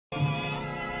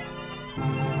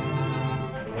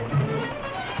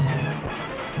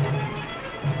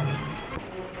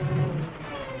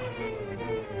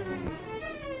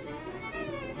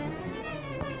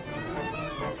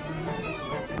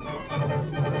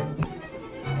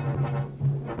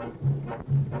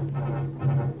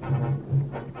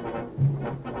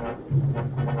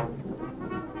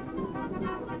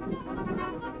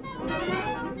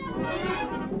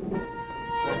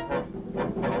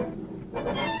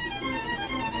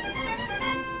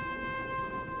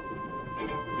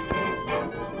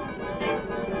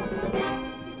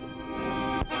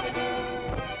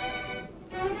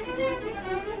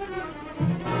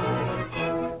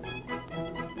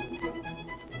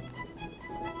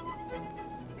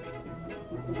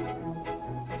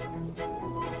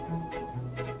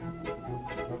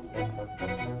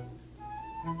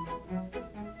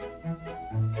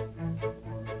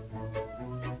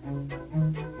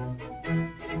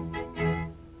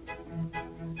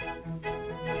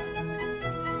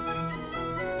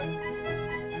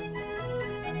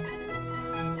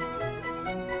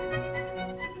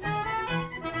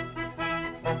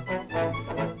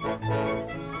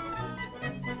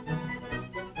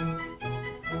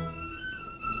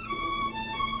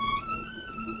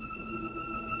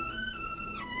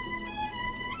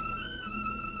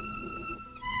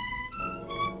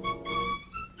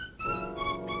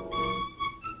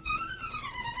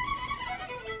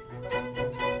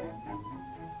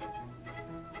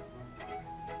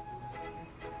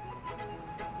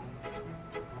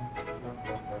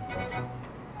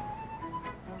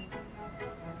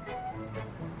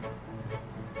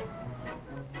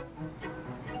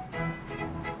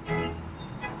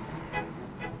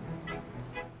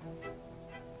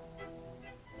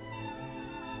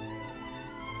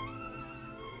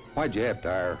Why'd you have to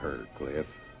hire her, Cliff?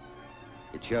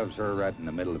 It shoves her right in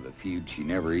the middle of a feud she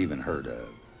never even heard of.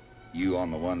 You on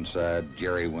the one side,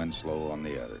 Jerry Winslow on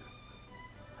the other.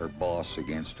 Her boss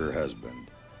against her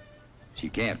husband. She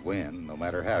can't win, no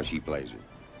matter how she plays it.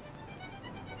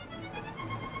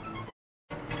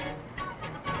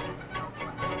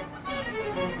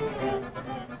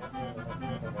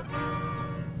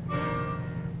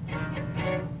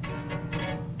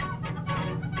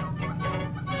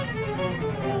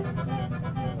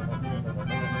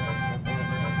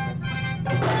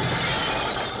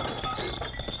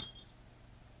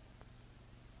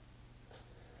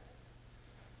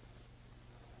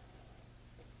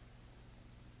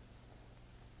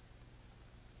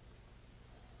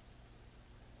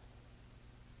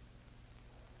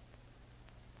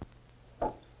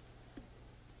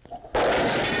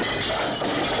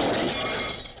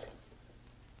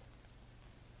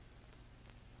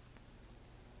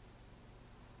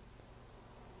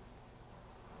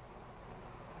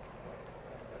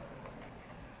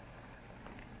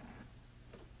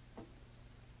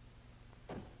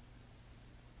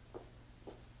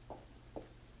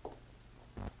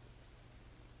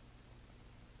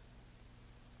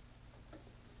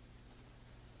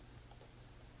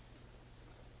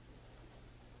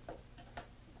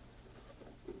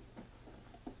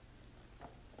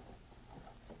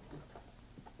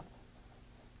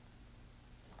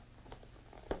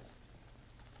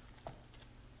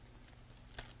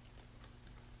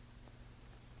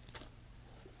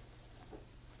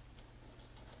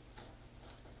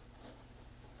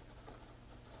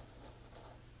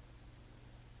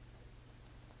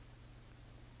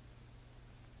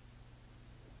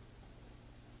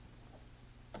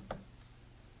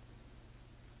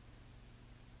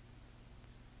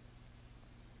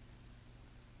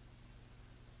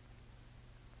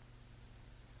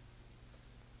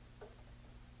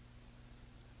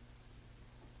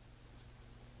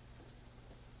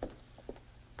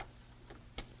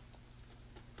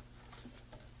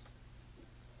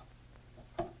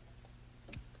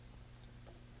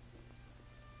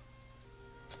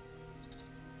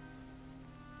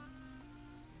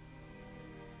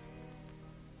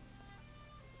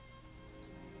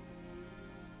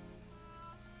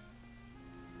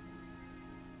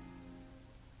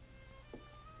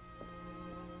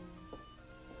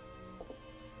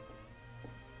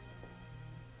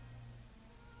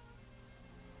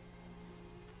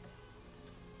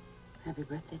 Happy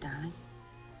birthday, darling.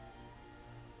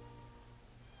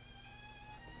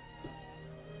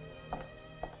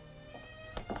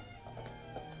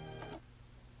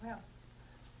 Well,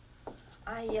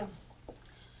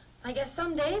 I guess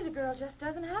some days a girl just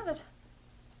doesn't have it.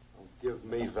 Don't give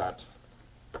me that.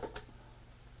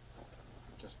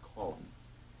 Just call him.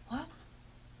 What?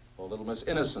 Oh, little Miss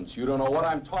Innocence, you don't know what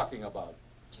I'm talking about.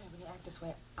 Jerry, when you act this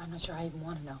way, I'm not sure I even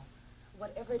want to know.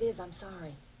 Whatever it is, I'm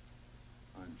sorry.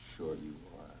 I'm sure you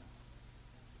are.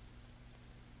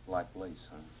 Black lace,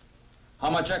 huh? How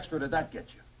much extra did that get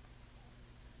you?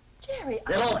 Jerry,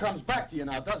 It all comes back to you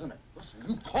now, doesn't it? Listen,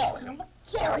 you call him. Look,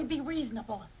 Jerry, be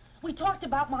reasonable. We talked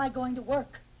about my going to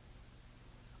work.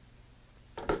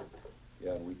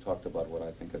 Yeah, we talked about what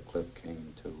I think of Cliff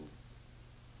Kane, too.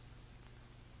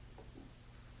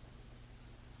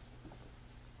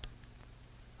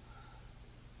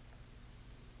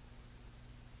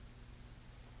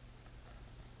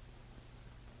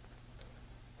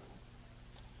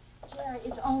 Jerry,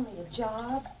 it's only a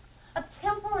job. A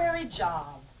temporary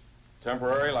job.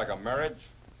 Temporary, like a marriage?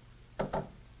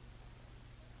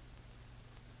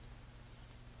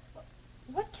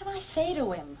 What can I say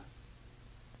to him?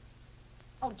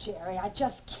 Oh, Jerry, I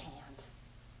just can't.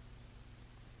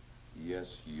 Yes,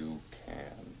 you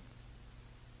can.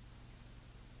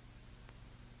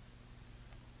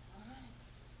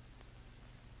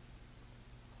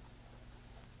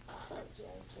 All right. Jerry,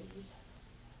 please.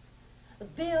 The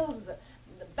bills,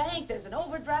 the bank, there's an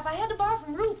overdraft. I had to borrow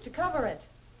from Ruth to cover it.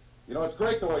 You know, it's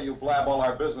great the way you blab all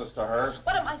our business to her.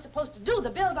 What am I supposed to do?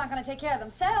 The bills aren't going to take care of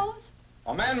themselves.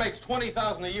 A man makes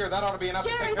 $20,000 a year. That ought to be enough to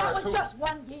Jerry, take care that of was two. just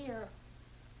 1 year.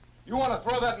 You want to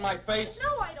throw that in my face?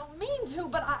 No, I don't mean to,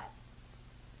 but I...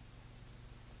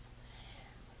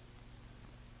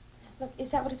 Look,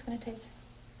 is that what it's going to take?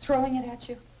 Throwing it at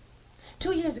you?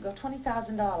 2 years ago,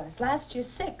 $20,000. Last year,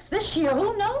 6. This year,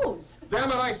 who knows?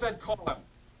 Damn it, I said call him.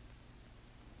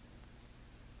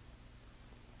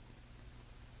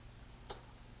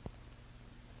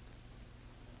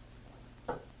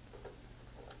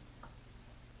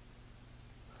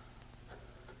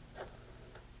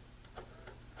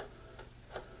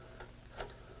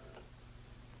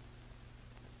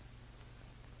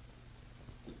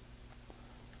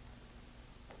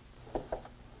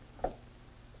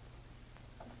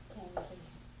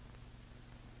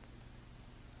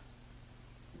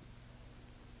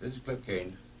 This is Cliff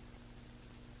Kane.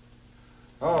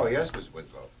 Oh, yes, Miss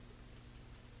Winslow.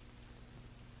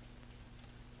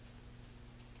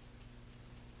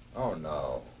 Oh,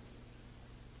 no.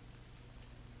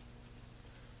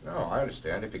 No, I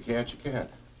understand. If you can't, you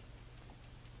can't.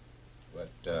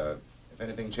 But, if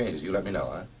anything changes, you let me know,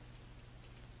 huh?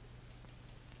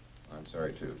 I'm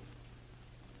sorry, too.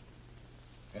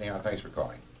 Anyhow, thanks for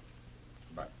calling.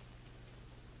 Bye.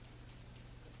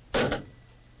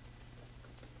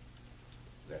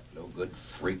 That no-good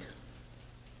freak.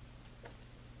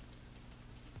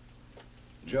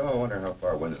 Joe, I wonder how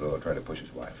far Winslow will try to push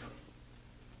his wife.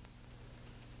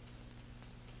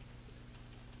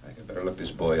 I think I'd better look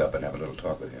this boy up and have a little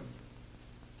talk with him.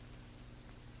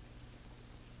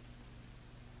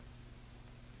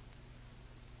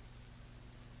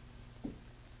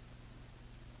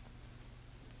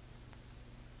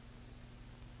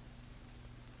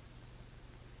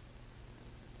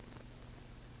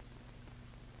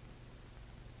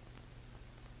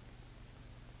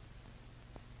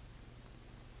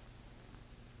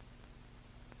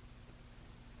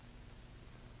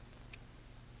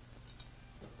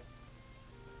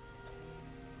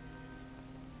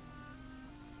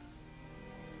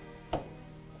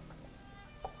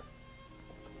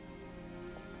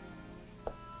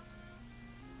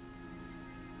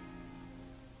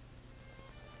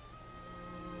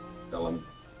 Tell him.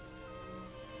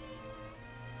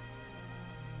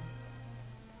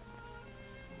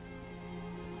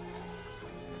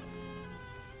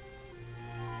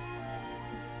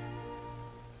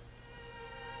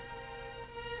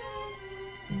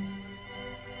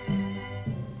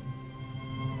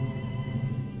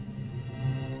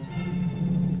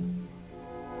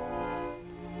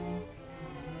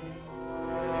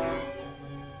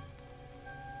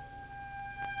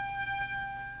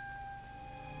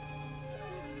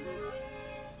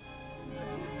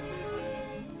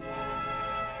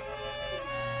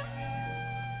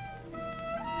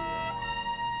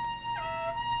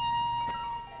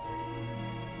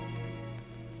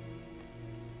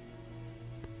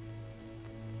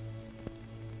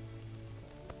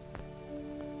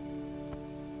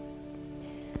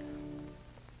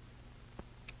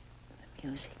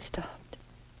 Music stopped.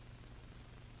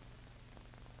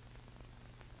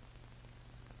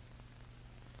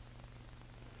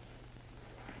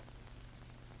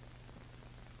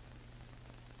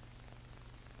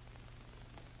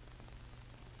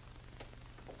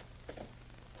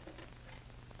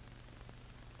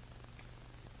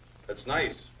 That's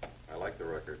nice. I like the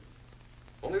record.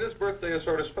 Only this birthday is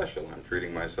sort of special. I'm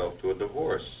treating myself to a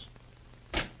divorce.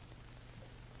 A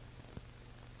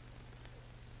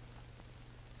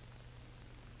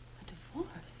divorce?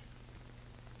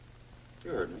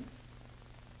 You heard me.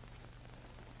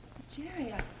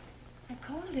 Jerry, I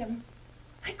called him.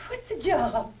 I quit the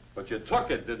job. But you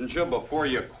took it, didn't you, before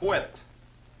you quit?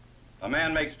 A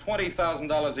man makes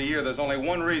 $20,000 a year. There's only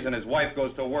one reason his wife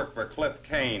goes to work for Cliff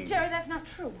Kane. Jerry, that's not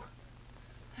true.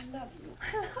 I love you.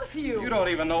 I love you. You don't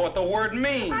even know what the word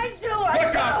means. I do.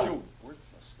 Look out, you worthless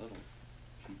little...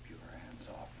 Keep your hands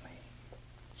off me.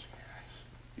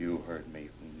 Jerry. You heard me.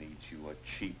 Who needs you, a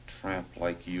cheap tramp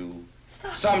like you?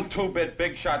 Stop. Some two-bit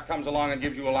big shot comes along and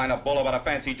gives you a line of bull about a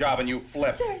fancy job and you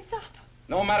flip. Jerry, stop.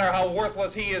 No matter how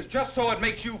worthless he is, just so it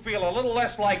makes you feel a little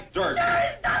less like dirt. Jerry,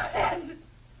 stop it.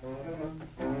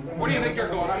 Where do you think you're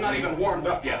going? I'm not even warmed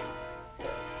up yet.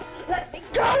 Let me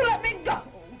go. Let me go.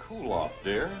 Cool off,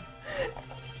 dear.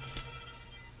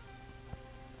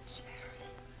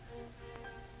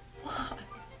 Why?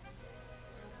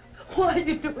 Why are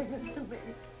you doing this to me?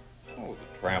 Oh,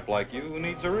 a tramp like you who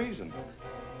needs a reason.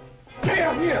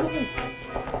 Damn you!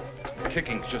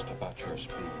 Kicking's just about your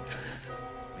speed.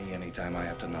 Me, anytime I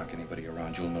have to knock anybody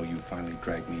around, you'll know you finally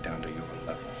dragged me down to your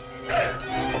level.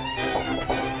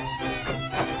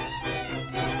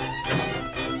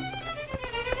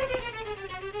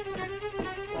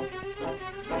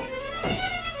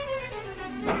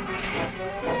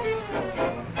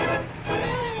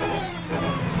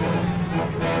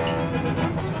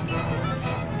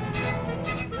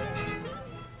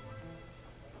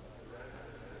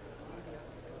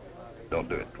 Don't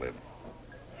do it, Cliff.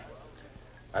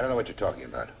 I don't know what you're talking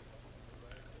about.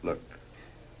 Look,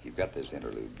 you've got this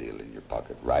interlude deal in your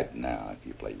pocket right now if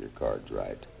you play your cards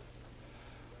right.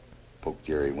 Poke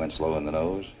Jerry Winslow in the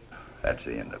nose, that's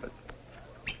the end of it.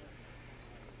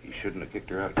 He shouldn't have kicked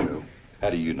her out, Joe. How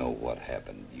do you know what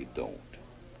happened? You don't.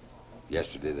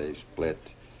 Yesterday they split.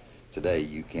 Today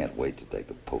you can't wait to take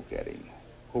a poke at him.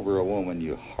 Over a woman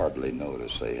you hardly know to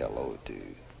say hello to.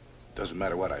 Doesn't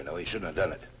matter what I know. He shouldn't have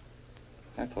done it.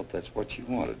 I thought that's what you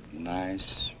wanted.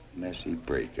 Nice, messy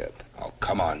breakup. Oh,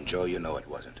 come on, Joe. You know it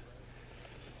wasn't.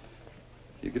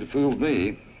 You could have fooled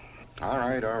me. All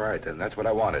right, then. That's what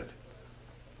I wanted.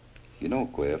 You know,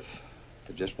 Cliff,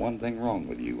 there's just one thing wrong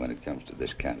with you when it comes to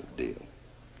this kind of deal.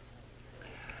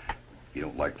 You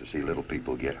don't like to see little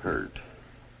people get hurt.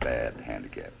 Bad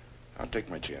handicap. I'll take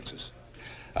my chances.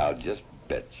 I'll just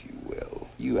bet you will.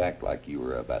 You act like you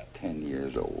were about 10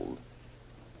 years old.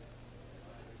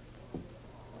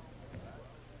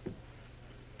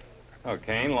 Oh,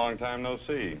 Kane, long time no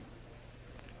see.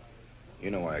 You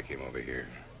know why I came over here.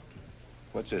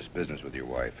 What's this business with your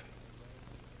wife?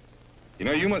 You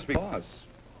know, you must be boss.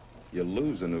 You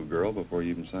lose a new girl before you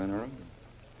even sign her on.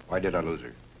 Why did I lose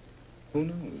her? Who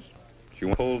knows? She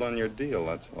pulled on your deal,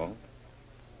 that's all.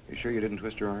 You sure you didn't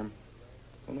twist her arm?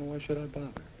 Well, no, why should I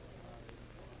bother?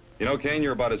 You know, Kane,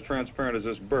 you're about as transparent as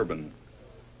this bourbon.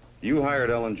 You hired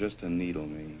Ellen just to needle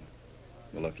me.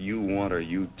 Well, if you want her,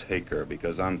 you take her,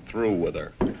 because I'm through with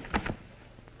her. You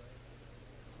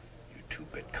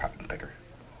two-bit cotton picker.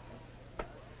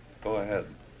 Go ahead.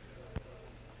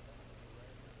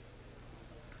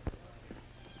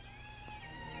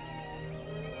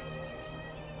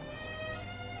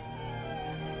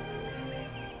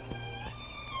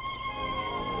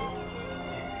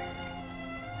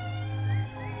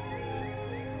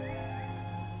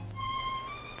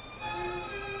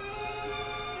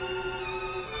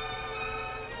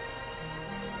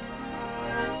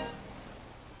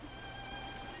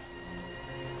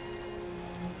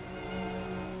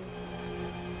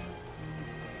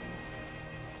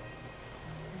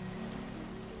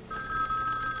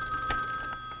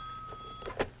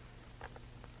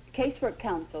 Casework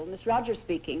Counsel, Miss Rogers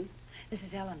speaking. This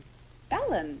is Ellen.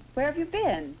 Ellen, where have you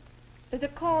been? There's a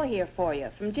call here for you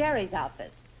from Jerry's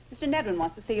office. Mr. Nedwin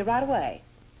wants to see you right away.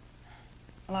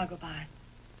 Well, I'll go by.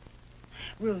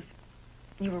 Ruth,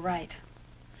 you were right.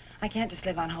 I can't just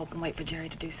live on hope and wait for Jerry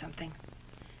to do something.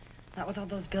 Not with all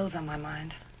those bills on my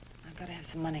mind. I've got to have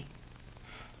some money.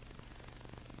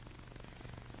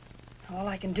 All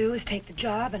I can do is take the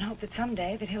job and hope that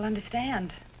someday that he'll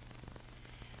understand.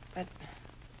 But,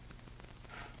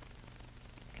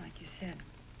 like you said,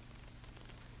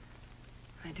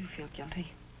 I do feel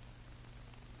guilty.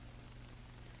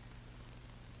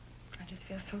 I just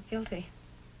feel so guilty.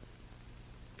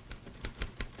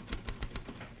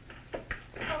 Oh,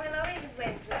 hello, Mrs.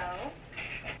 Winslow.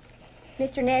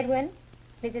 Mr. Nedwin,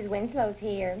 Mrs. Winslow's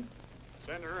here.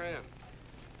 Send her in.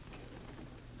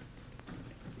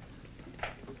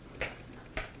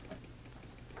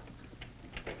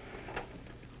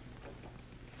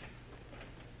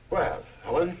 Well,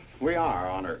 Helen, we are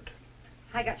honored.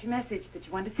 I got your message that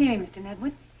you wanted to see me, Mr.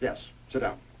 Nedwin. Yes, sit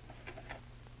down.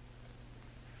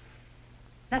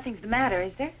 Nothing's the matter,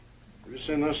 is there? Have you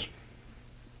seen this?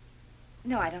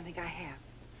 No, I don't think I have.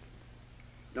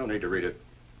 No need to read it.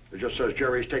 It just says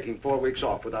Jerry's taking 4 weeks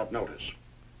off without notice.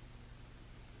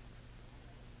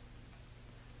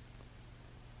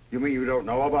 You mean you don't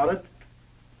know about it?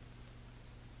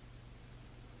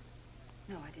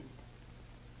 No, I didn't.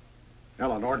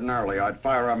 Ellen, ordinarily I'd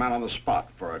fire a man on the spot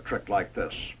for a trick like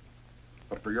this.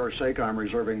 But for your sake, I'm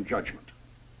reserving judgment.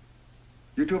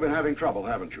 You two have been having trouble,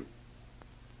 haven't you?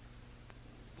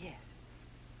 Yes.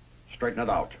 Straighten it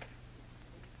out.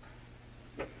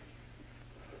 Look,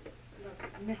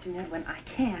 Mr. Nedwin, I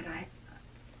can't.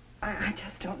 I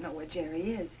just don't know where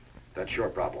Jerry is. That's your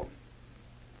problem.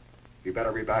 He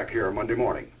better be back here Monday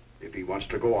morning if he wants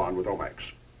to go on with Omex.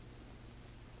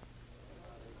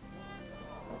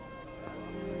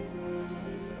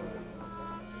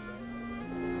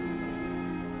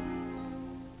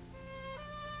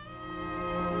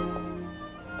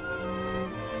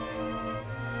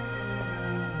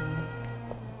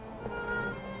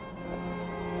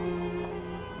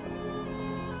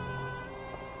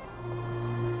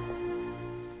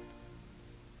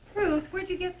 Ruth, where'd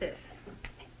you get this?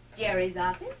 Jerry's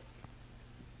office.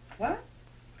 What?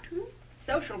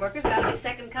 Social worker's got to be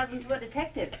second cousin to a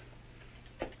detective.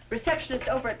 Receptionist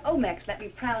over at Omex let me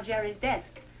prowl Jerry's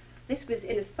desk. This was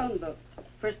in his phone book.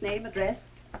 First name, address.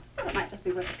 Well, it might just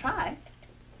be worth a try.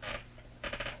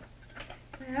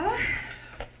 Well,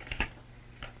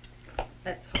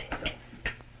 let's hope so.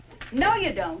 No,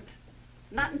 you don't.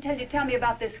 Not until you tell me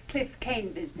about this Cliff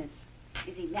Kane business.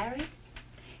 Is he married?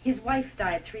 His wife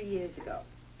died 3 years ago.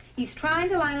 He's trying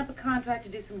to line up a contract to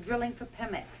do some drilling for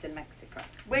Pemex in Mexico.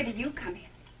 Where do you come in?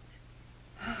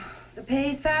 The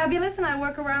pay's fabulous, and I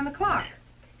work around the clock.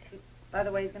 By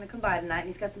the way, he's going to come by tonight, and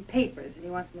he's got some papers that he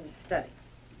wants me to study.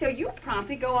 So you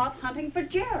promptly go off hunting for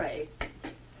Jerry.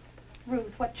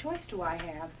 Ruth, what choice do I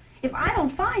have? If I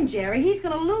don't find Jerry, he's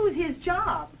going to lose his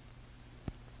job.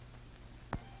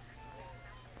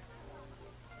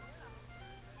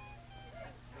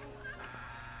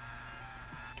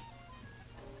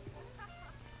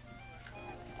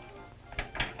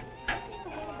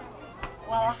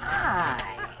 Well, hi.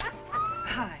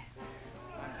 Hi.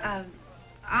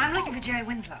 I'm looking for Jerry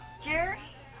Winslow. Jerry?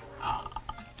 Oh,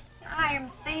 I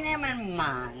haven't seen him in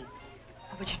months.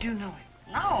 Oh, but you do know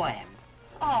him. Know him?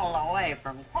 All the way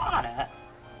from Quada.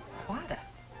 Quada?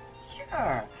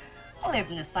 Sure. I live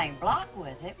in the same block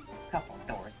with him. A couple of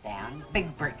doors down.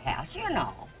 Big brick house, you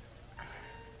know.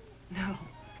 No.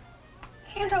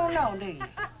 You don't know, do you?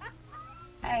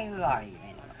 Hey, who are you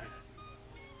anyway?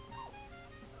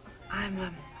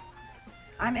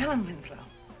 I'm Ellen Winslow.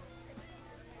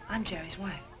 I'm Jerry's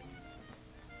wife.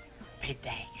 Be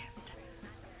damned.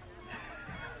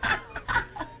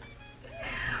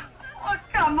 Well,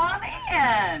 come on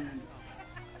in.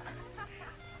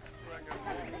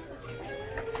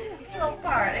 Little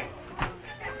party.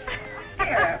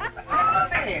 Here,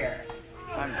 over here.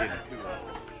 I'm getting too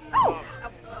old. Oh!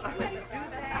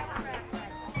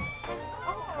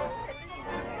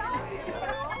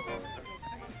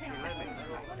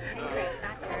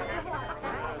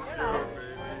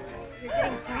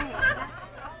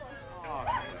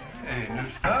 Hey, new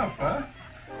stuff, huh?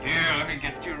 Here, let me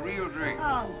get you a real drink.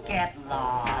 Oh, get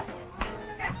lost.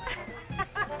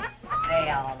 They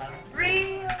all look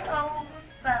real old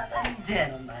Southern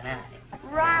gentlemen, honey.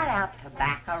 Right out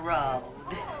Tobacco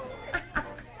Road.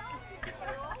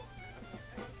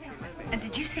 And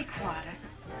did you say Quada?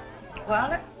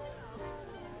 Well,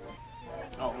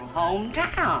 old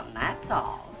hometown, that's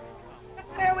all.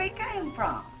 Where we came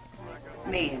from.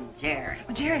 Me and Jerry.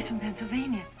 Well, Jerry's from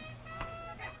Pennsylvania.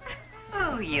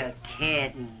 Who you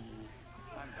kidding?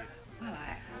 Well,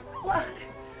 Look,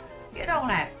 you don't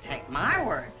have to take my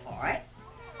word for it.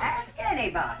 Ask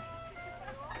anybody.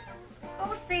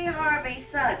 Go see Harvey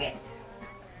Suggett.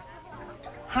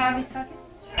 Harvey Suggett?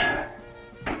 Sure.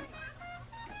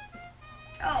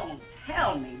 Don't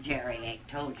tell me Jerry ain't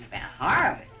told you about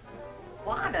Harvey.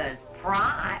 Quada's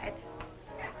pride.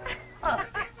 Look,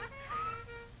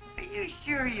 are you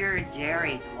sure you're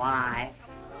Jerry's wife?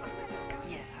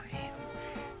 Yes, I am.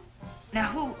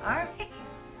 Now, who? Harvey?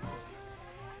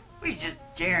 We're just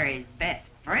Jerry's best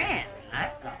friend,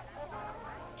 that's all.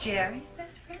 Jerry's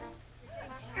best friend?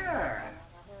 Sure.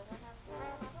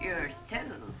 Yours, too,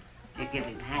 if you give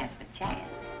him half a chance.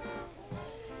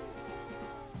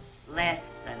 Less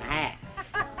than half.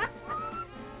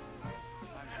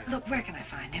 Look, where can I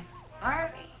find him?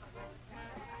 Harvey?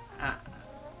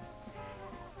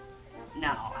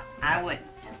 No, I wouldn't.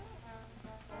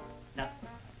 No,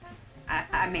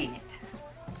 I mean it.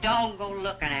 Don't go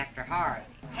looking after Harvey.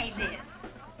 Hey, Liz.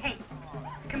 Hey,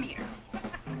 come here.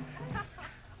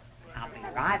 I'll be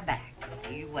right back.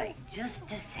 You wait just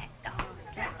a sec, dog.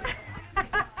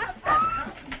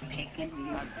 Picking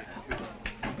me up.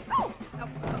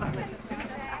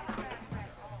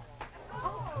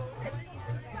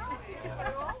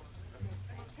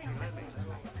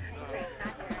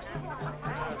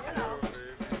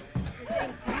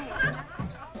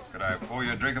 Could I pour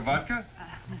you a drink of vodka?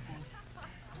 No, thanks.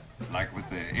 Like with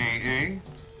the AA?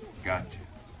 Gotcha.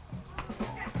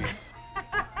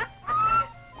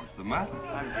 What's the matter?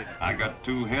 I got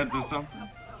two heads or something?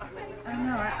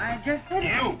 No, I just...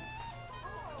 You!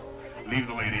 Leave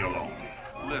the lady alone.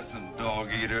 Listen, dog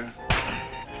eater.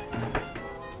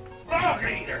 Dog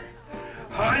eater!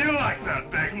 How you like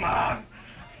that, big man?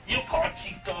 You can't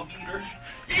cheat dog eaters.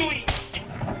 You eat.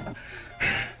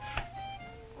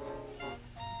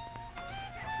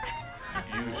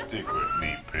 You stick with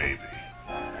me, baby.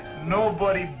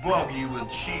 Nobody bug you with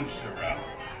chiefs around.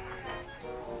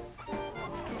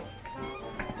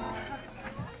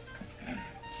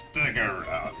 Stick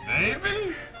around,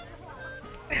 baby.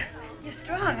 You're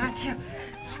strong, aren't you?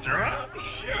 Strong?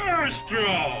 Sure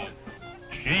strong.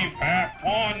 Chief half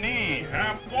Pawnee,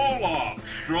 half Wolof.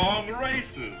 Strong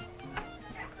races.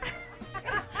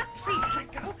 Please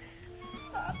let go.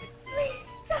 Please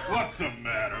stop. What's the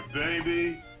matter,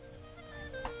 baby?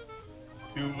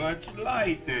 Too much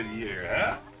light in here,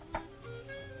 huh?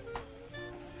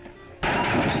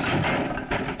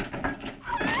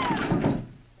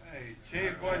 Hey,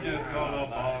 Chief, what'd you call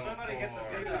up on? Somebody get the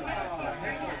people.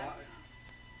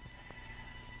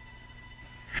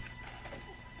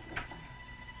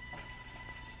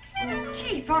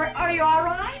 Chief, are you all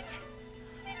right?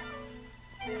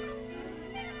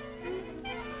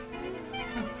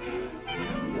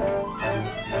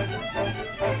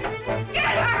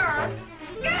 Get her!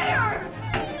 Get her!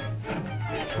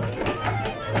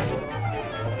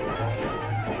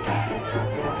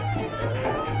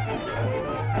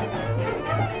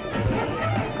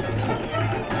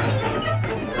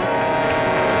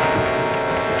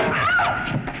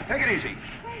 Take it easy.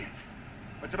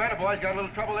 What's the matter, boys? Got a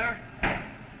little trouble there?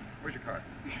 Where's your car?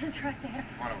 It's right there.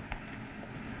 Come on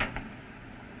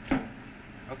over.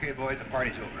 Okay, boys, the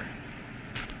party's over.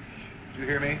 Did you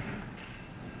hear me?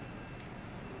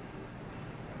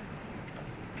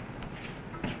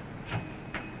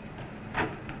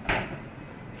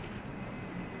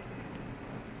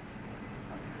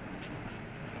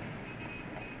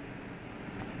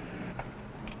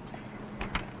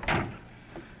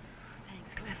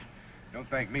 Thanks, Cliff. Don't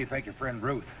thank me, thank your friend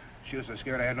Ruth. She was so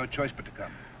scared I had no choice but to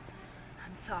come.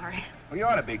 I'm sorry. Well, you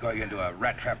ought to be going into a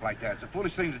rat trap like that. It's a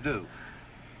foolish thing to do.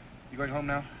 You going home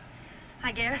now?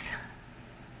 I guess.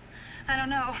 I don't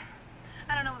know.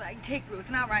 I don't know whether I can take Ruth.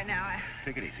 Not right now.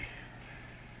 Take it easy.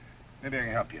 Maybe I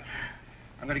can help you.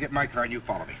 I'm going to get in my car and you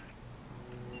follow me.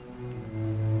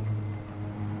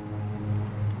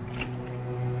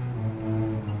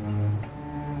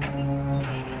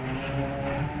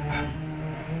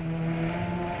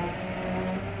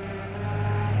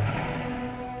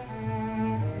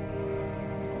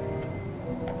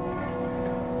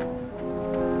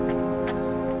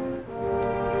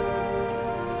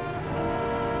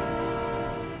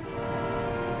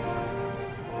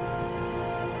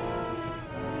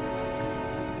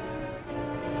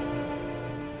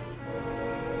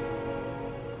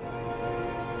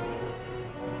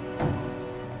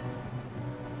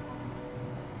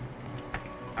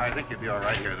 I think you'll be all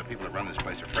right here. The people that run this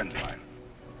place are friends of mine.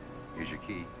 Here's your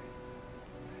key.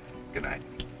 Good night.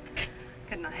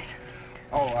 Good night.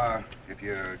 Oh, if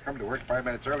you come to work 5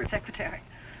 minutes early... Secretary.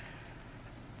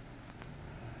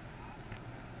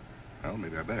 Well,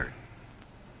 maybe I better.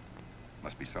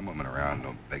 Must be some women around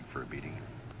don't beg for a beating.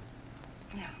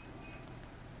 Yeah.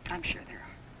 I'm sure there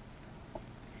are.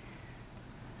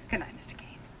 Good night, Mr. Kane.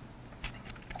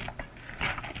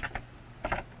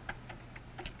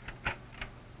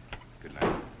 Good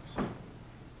night.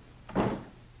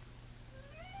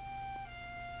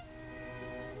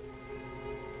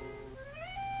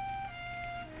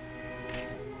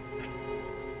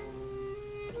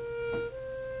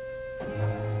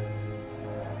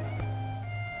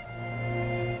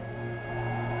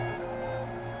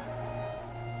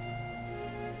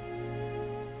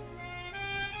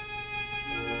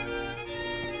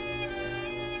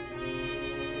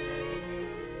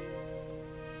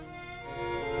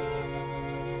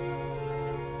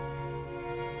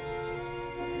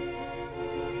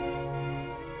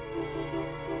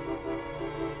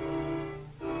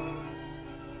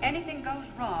 Anything goes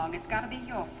wrong, it's got to be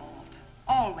your fault.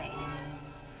 Always.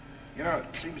 You know, it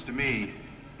seems to me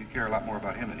you care a lot more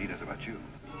about him than he does about you.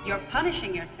 You're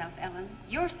punishing yourself, Ellen.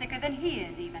 You're sicker than he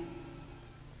is, even.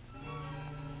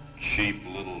 cheap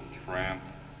little tramp.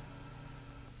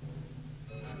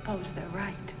 Suppose they're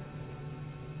right.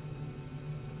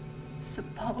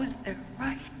 Suppose they're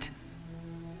right.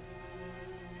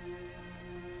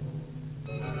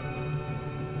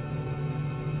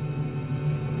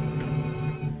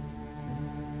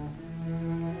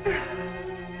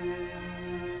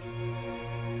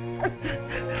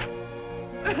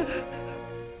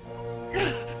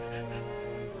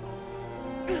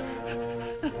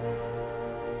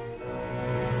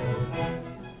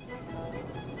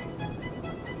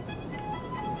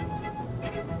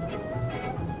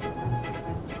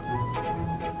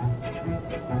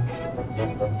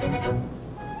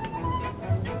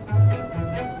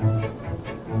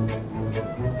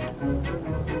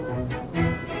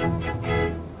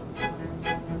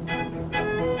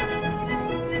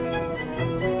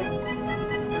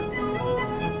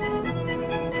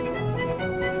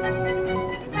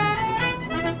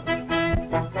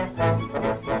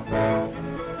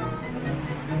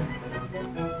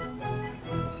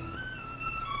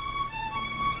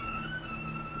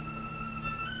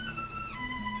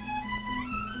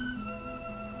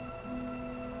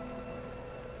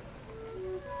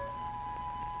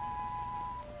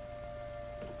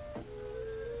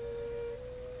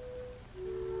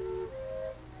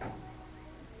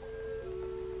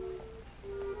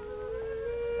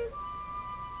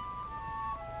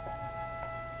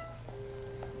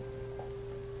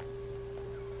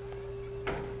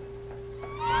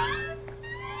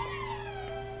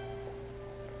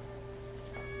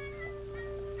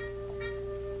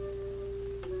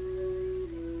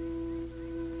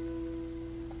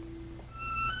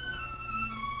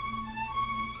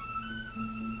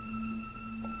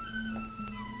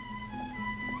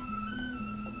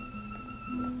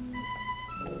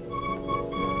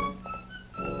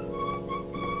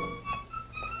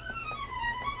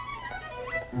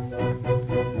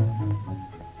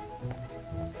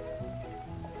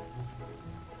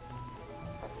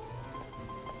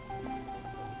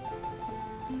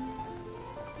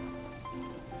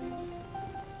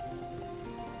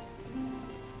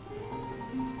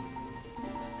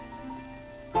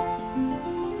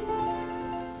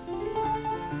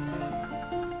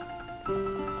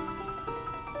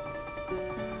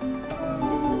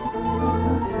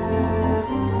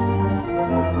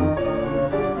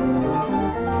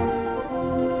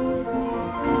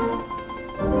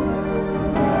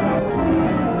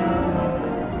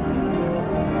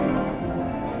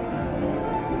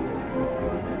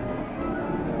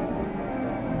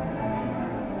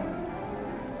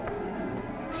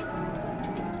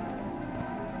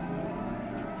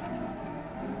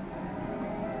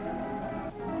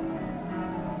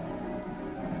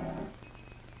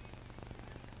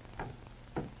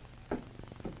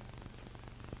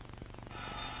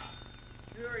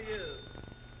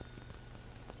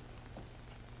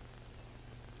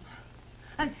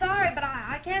 I'm sorry, but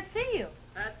I can't see you.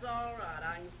 That's all right.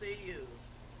 I can see you.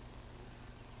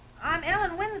 I'm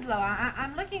Ellen Winslow.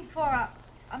 I'm looking for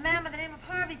a man by the name of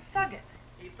Harvey Suggett.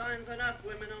 He finds enough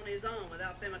women on his own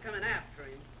without them coming after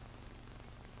him.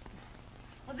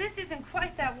 Well, this isn't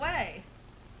quite that way.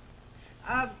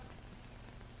 Are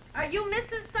you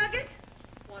Mrs. Suggett?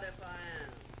 What if I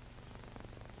am?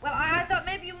 Well, I thought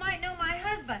maybe you might know my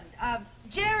husband,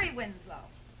 Jerry Winslow.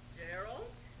 Gerald?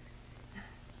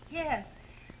 Yes.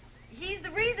 He's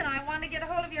the reason I wanted to get a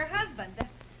hold of your husband.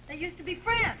 They used to be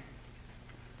friends.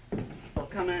 Well,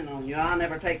 come in on you. I'll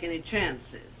never take any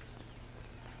chances.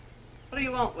 What do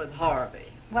you want with Harvey?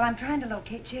 Well, I'm trying to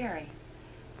locate Jerry.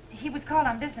 He was called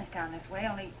on business down this way,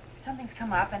 only something's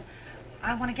come up, and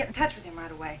I want to get in touch with him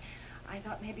right away. I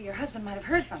thought maybe your husband might have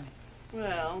heard from him.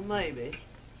 Well, maybe.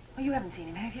 Well, you haven't seen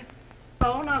him, have you?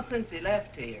 Oh, not since he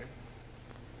left here.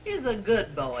 He's a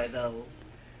good boy, though.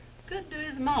 Good to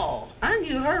his ma. I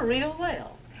knew her real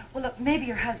well. Well, look, maybe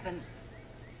your husband...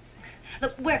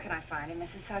 Look, where can I find him,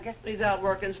 Mrs. Suggett? He's out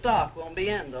working stock. Won't be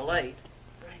in till late.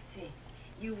 I see.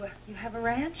 You have a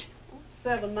ranch?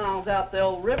 7 miles out the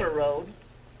old river road.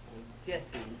 I guess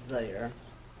he's there.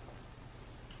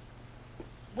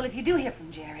 Well, if you do hear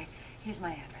from Jerry, here's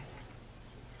my address.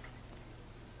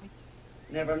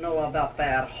 Never know about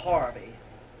that Harvey.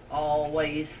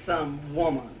 Always some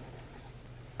woman.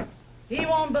 He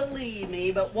won't believe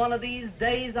me, but one of these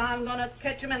days I'm gonna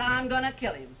catch him and I'm gonna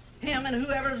kill him. Him and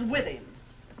whoever's with him.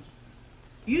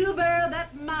 You bear that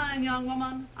in mind, young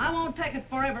woman. I won't take it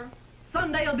forever.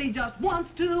 Someday it'll be just once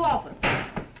too often.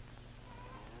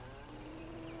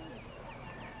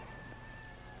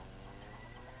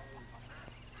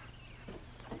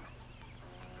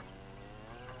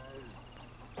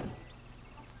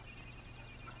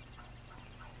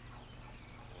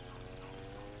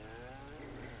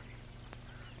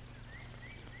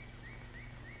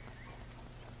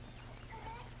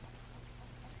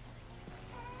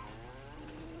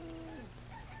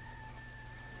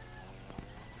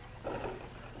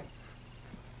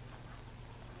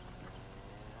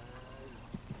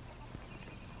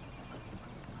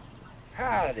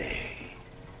 Howdy.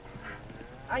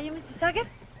 Are you Mr. Suggett?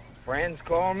 Friends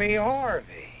call me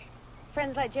Harvey.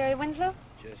 Friends like Jerry Winslow?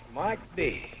 Just might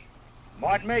be.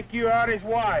 Might make you out his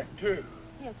wife, too.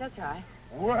 Yes, that's right.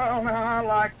 Well, now, I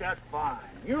like that fine.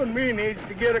 You and me needs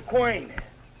to get acquainted.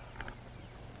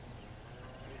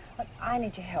 But I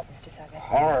need your help, Mr. Suggett.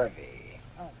 Harvey.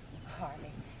 Oh,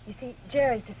 Harvey. You see,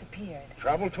 Jerry's disappeared.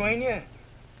 Trouble between you?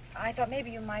 I thought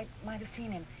maybe you might have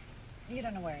seen him. You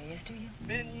don't know where he is, do you?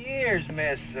 Been years,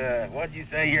 miss. What'd you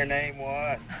say your name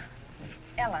was?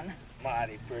 Ellen.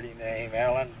 Mighty pretty name,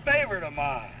 Ellen. Favorite of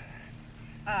mine.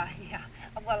 Yeah.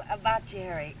 Well, about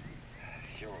Jerry.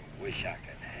 Sure wish I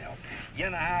could help. You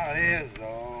know how it is,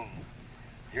 though.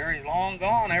 Jerry's long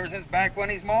gone ever since back when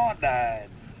his ma died.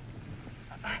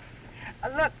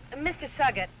 Look, Mr.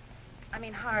 Suggett, I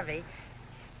mean Harvey,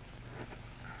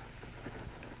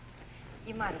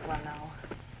 you might as well know.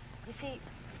 You see,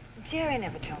 Jerry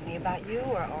never told me about you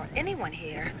or anyone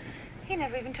here. He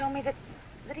never even told me that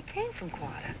he came from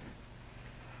Quad.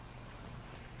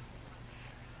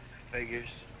 Figures.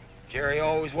 Jerry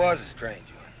always was a stranger.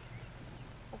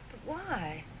 Well, but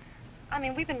why? I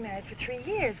mean, we've been married for 3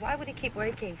 years. Why would he keep where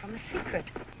he came from a secret?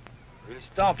 Really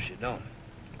stumps you, don't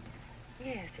it?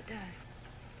 Yes, it does.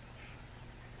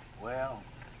 Well,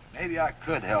 maybe I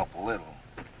could help a little.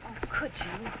 Oh, could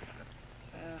you?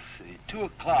 Let's see, 2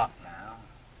 o'clock now.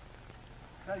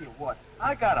 Tell you what,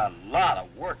 I got a lot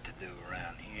of work to do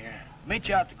around here. Meet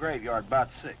you out the graveyard about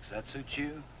 6. That suits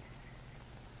you?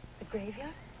 The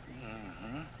graveyard?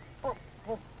 Mm-hmm. Oh,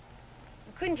 well,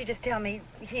 couldn't you just tell me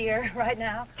here, right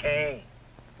now? Can't.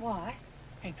 Why?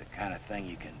 Ain't the kind of thing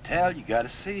you can tell. You gotta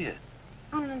see it.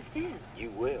 I don't understand. You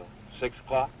will. 6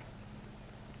 o'clock?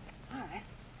 All right,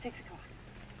 6 o'clock.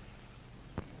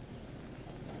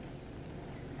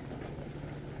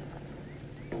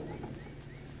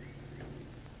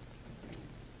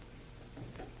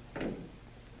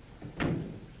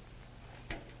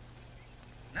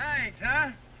 Nice,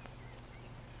 huh?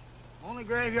 Only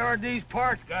graveyard these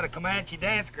parts got a Comanche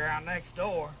dance ground next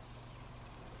door.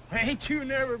 Ain't you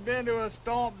never been to a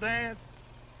stomp dance?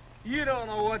 You don't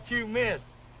know what you missed.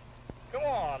 Come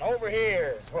on, over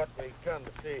here is what we come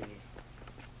to see.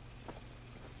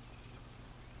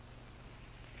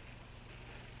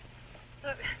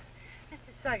 Look, Mr.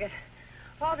 Suggett,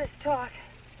 all this talk,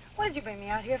 what did you bring me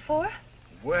out here for?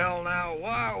 Well, now,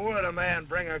 why would a man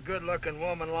bring a good-looking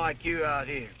woman like you out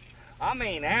here? I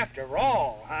mean, after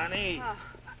all, honey. Oh,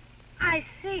 I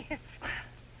see.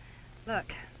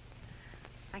 Look,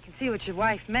 I can see what your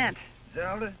wife meant.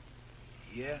 Zelda?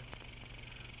 Yeah.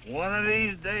 One of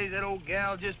these days, that old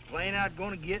gal just plain out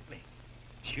gonna get me.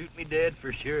 Shoot me dead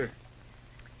for sure.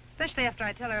 Especially after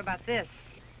I tell her about this.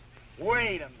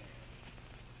 Wait a minute.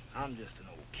 I'm just an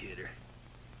old kidder.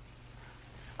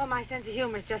 Oh, my sense of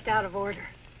humor is just out of order.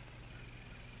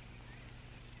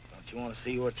 Don't you want to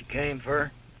see what you came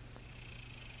for?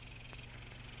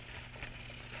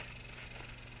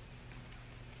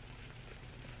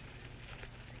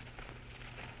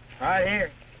 Right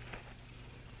here.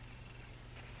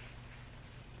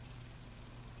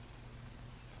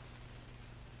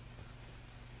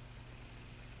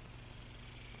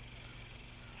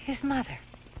 His mother.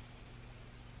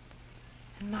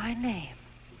 And my name.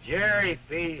 Jerry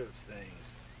feels things.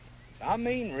 I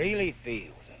mean, really feels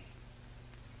them.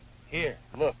 Here,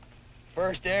 look.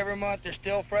 First every month, there's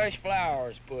still fresh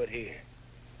flowers put here.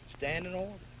 Standing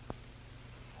order.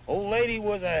 Old lady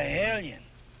was a hellion.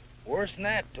 Worse than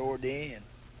that toward the end.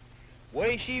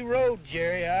 Way she rode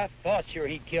Jerry, I thought sure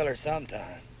he'd kill her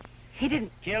sometime. He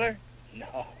didn't. Kill her?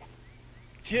 No.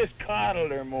 Just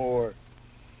coddled her more.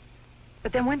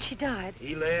 But then when she died...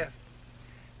 He left.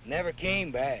 Never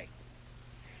came back.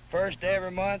 First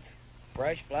every month,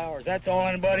 fresh flowers. That's all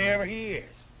anybody ever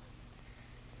hears.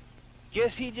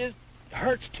 Guess he just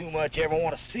hurts too much ever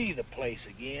want to see the place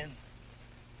again.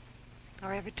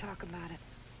 Or ever talk about it.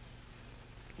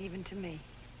 Even to me.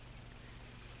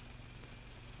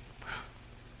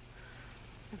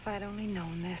 If I'd only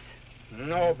known this.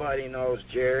 Nobody knows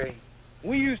Jerry.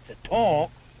 We used to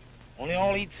talk, only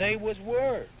all he'd say was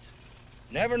words.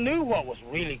 Never knew what was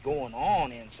really going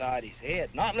on inside his head,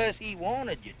 not unless he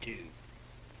wanted you to.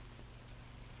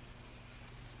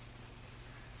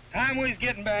 Time we was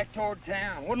getting back toward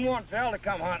town. Wouldn't want Phil to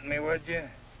come hunting me, would you?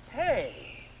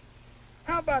 Hey,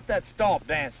 how about that stomp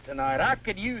dance tonight? I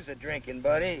could use a drinking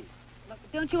buddy. Look,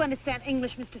 don't you understand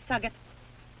English, Mr. Suggett?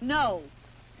 No.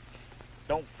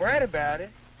 Don't fret about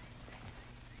it.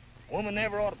 A woman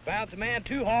never ought to bounce a man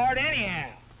too hard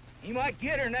anyhow. He might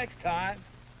get her next time.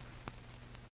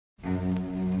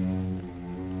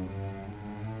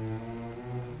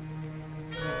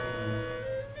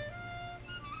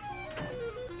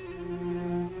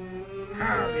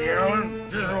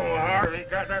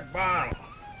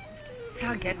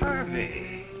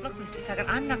 Harvey. Look, Mr. Sutter,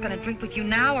 I'm not going to drink with you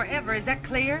now or ever. Is that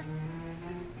clear?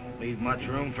 Don't leave much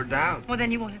room for doubt. Well,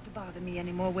 then you won't have to bother me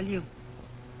anymore, will you?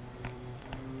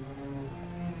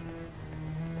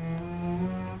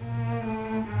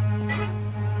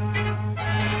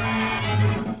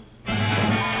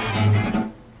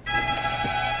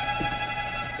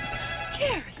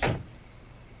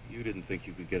 You didn't think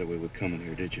you could get away with coming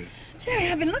here, did you? Jerry,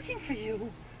 I've been looking for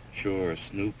you. Sure,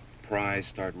 snoop, pry,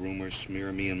 start rumors,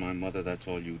 smear me and my mother, that's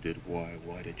all you did. Why?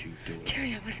 Why did you do it?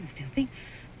 Jerry, I wasn't snooping.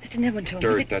 Mr. Nedwin told me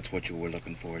Dirt, that... that's what you were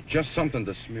looking for. Just something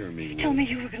to smear me He with. told me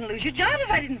you were going to lose your job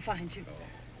if I didn't find you.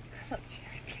 Look,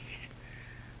 Jerry, please.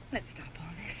 Let's stop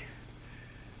all this.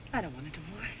 I don't want a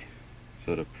divorce.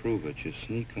 So to prove it, you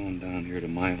sneak on down here to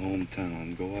my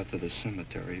hometown, go out to the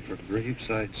cemetery for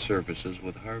graveside services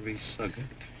with Harvey Suggett.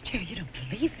 Jerry, you don't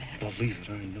believe that. Believe it,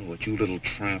 I know it. You little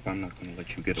tramp, I'm not going to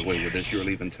let you get away with this. You're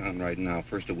leaving town right now.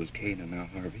 First it was Kane and now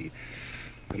Harvey.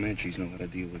 Comanches know how to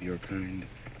deal with your kind.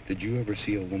 Did you ever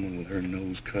see a woman with her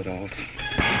nose cut off?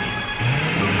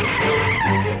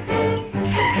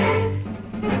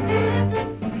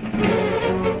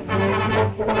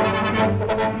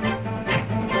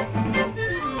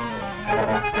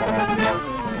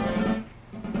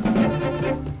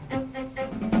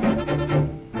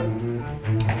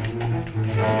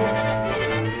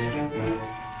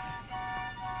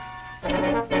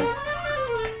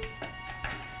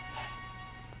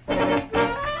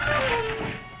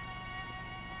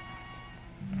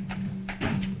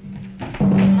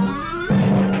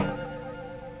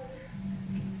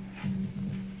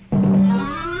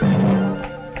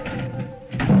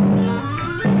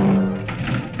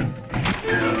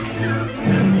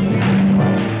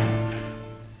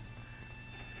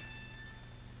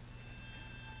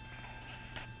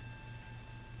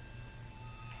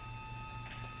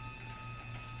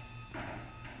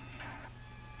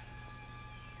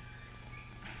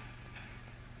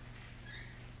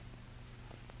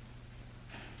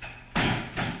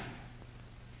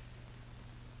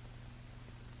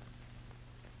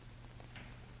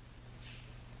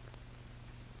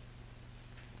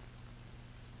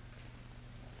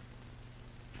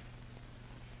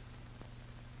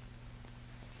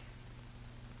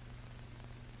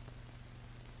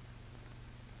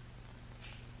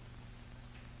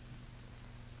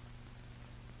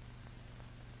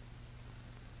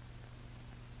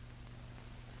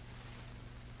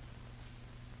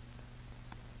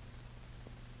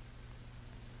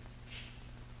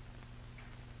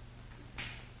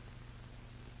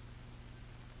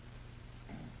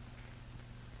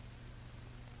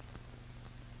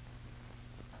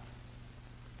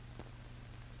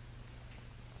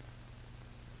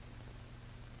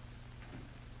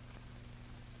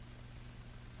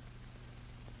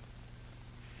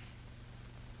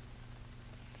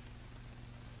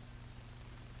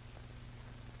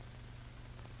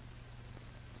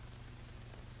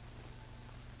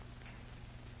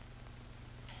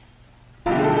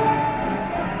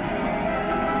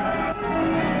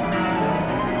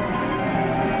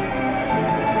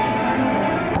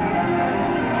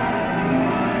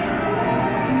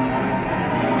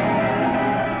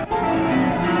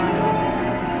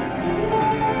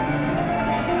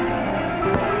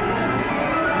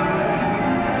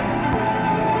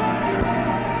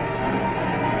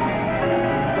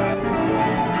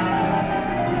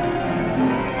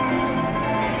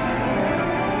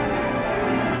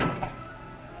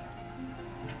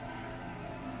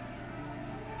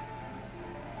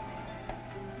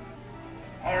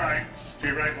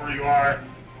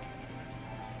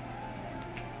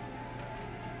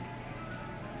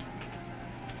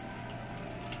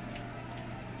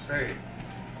 Say,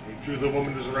 ain't you the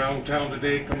woman that's around town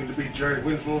today coming to be Gerald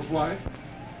Winslow's wife?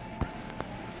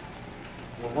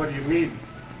 Well, what do you mean?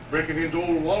 Breaking into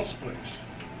old Walt's place?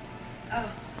 Oh,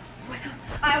 well,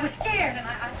 I was scared and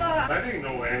I thought That ain't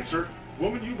no answer.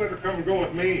 Woman, you better come and go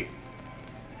with me.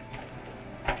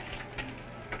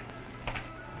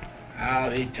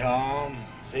 Howdy, Tom.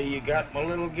 See, you got my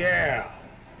little gal.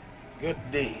 Good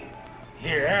deal.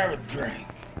 Here, have a drink.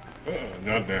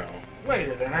 Not now. Wait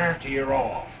a minute after you're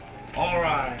off. All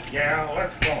right, gal,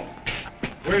 let's go.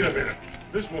 Wait a minute.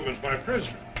 This woman's my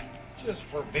prisoner. Just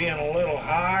for being a little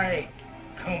high?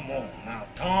 Come on now,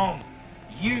 Tom.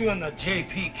 You and the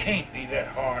JP can't be that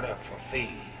hard up for fees.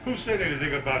 Who said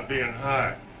anything about being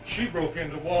high? She broke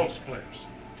into Walt's place.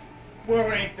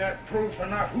 Well, ain't that proof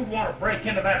enough? Who'd want to break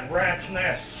into that rat's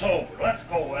nest sober? Let's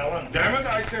go, Ellen. Damn it,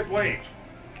 I said wait.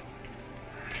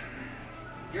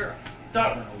 You're a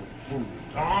stubborn old fool,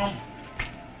 Tom.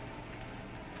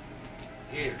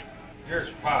 Here's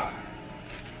pie.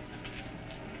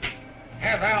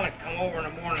 Have Alec come over in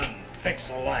the morning and fix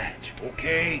the latch,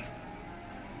 okay?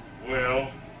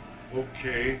 Well,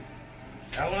 okay.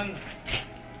 Ellen?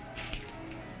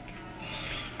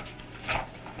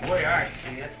 The way I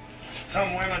see it,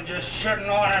 some women just shouldn't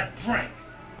ought to drink.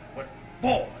 But,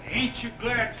 boy, ain't you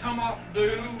glad some of them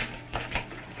do?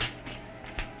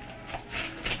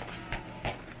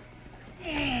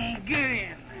 Get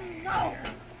in there. No.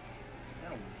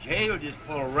 That old jail just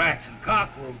full of rats and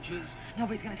cockroaches.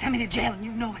 Nobody's gonna send me to jail, and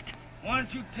you know it. Why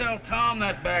don't you tell Tom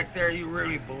that back there you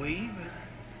really believe?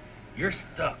 You're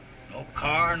stuck. No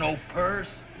car, no purse.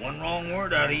 One wrong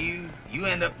word out of you, you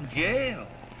end up in jail.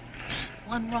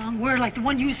 One wrong word like the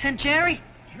one you sent Jerry?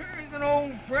 Jerry's an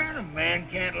old friend. A man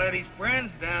can't let his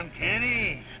friends down, can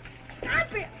he?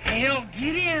 Stop it! Hell,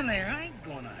 get in there. I ain't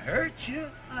gonna hurt you.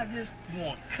 I just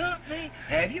want company.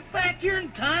 Have you back here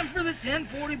in time for the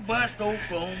 10:40 bus to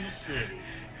Oklahoma City.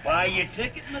 Buy your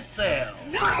ticket myself.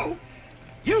 No!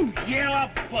 You yell, I'll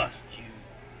bust you.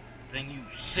 Thing you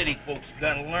city folks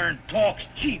gotta learn, talk's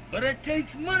cheap, but it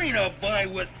takes money to buy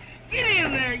with. Get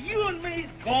in there, you and me's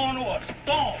going to a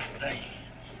stall dance.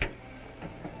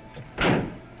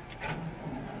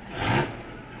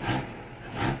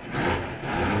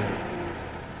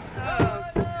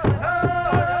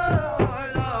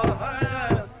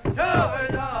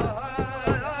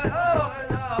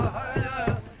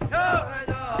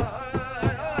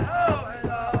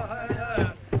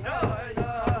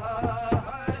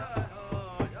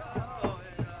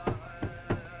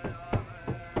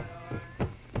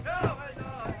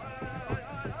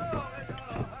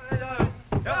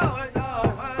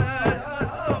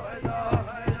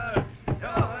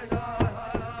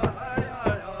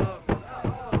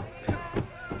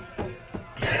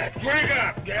 Drink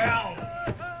up, gal.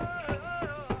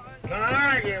 Don't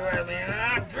argue with me,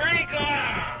 now. Drink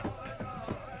up.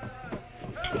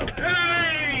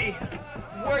 Hey!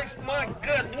 Waste my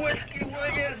good whiskey,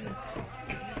 will you?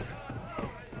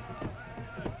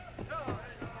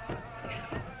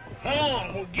 Come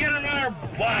on, we'll get another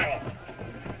bottle.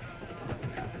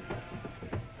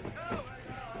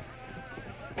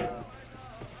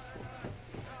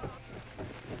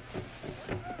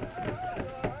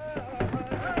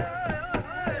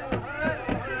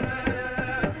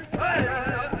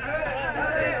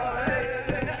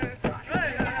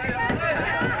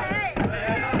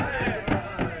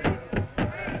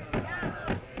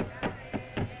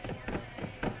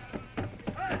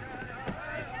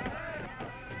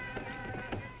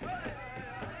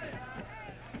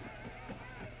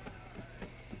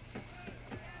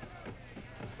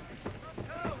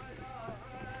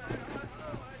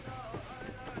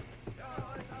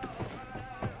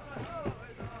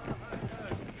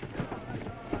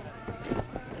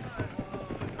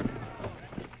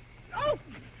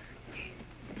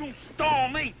 Don't stall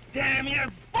me, damn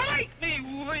you! Bite me,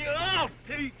 will you? I'll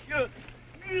teach you!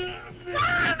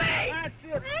 Harvey! That's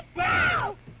it! Let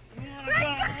go!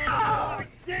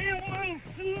 Damn little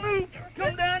snoot!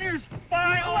 Come down here,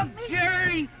 spy on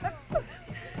Jerry!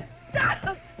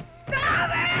 Stop!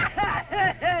 Stop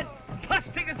it! Bus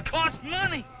tickets cost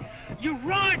money! You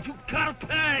ride, you gotta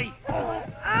pay!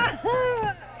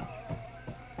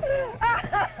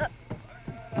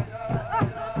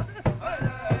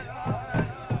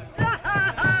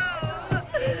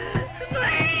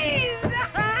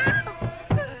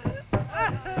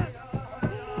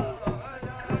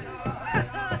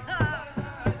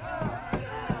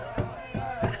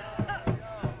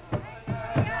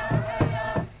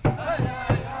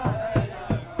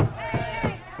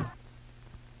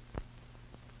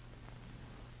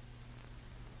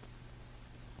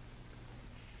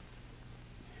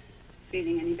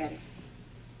 Feeling any better?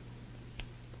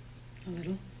 A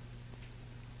little.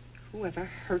 Whoever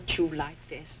hurt you like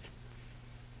this?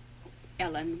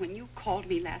 Ellen, when you called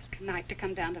me last night to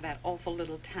come down to that awful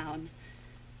little town,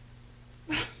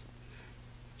 well,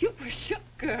 you were shook,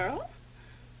 girl.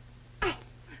 Oh,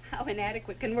 how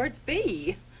inadequate can words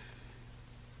be?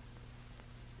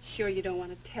 Sure you don't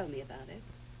want to tell me about it?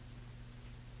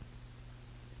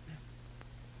 No.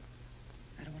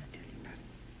 I don't want to tell you about it.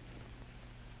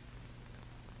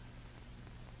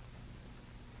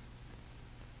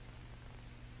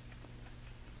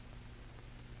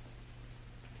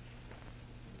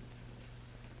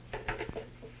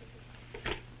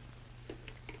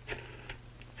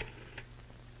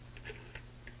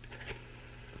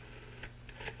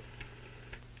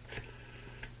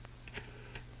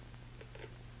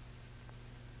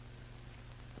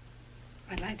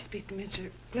 I'd like to speak to Mr.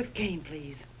 Cliff Kane,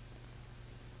 please.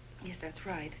 Yes, that's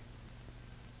right.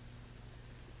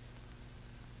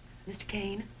 Mr.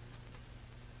 Kane,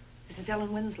 this is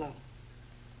Ellen Winslow.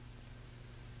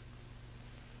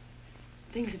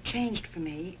 things have changed for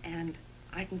me, and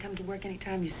I can come to work any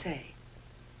time you say.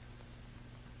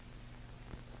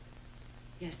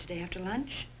 Yes, today after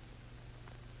lunch?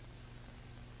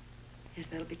 Yes,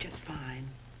 that'll be just fine.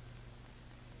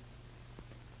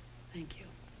 Thank you.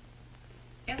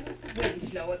 Ellen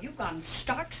Winslow, have you gone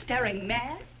stark staring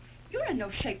mad? You're in no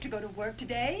shape to go to work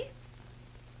today.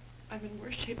 I'm in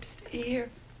worse shape to stay here.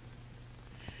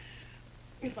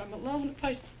 If I'm alone, if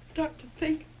I start to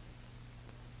think...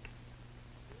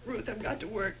 Ruth, I've got to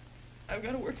work. I've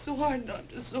got to work so hard, and I'm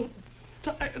just so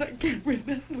tired I can't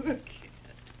remember.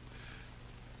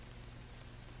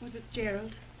 Was it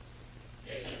Gerald?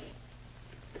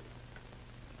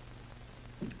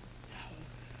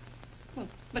 Well,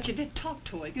 but you did talk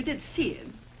to him. You did see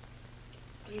him.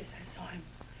 Oh, yes, I saw him.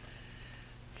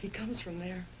 He comes from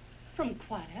there. From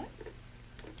Quetta?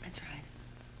 That's right.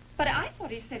 But I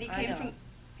thought he said he I came know. from...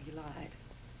 He lied.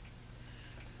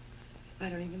 I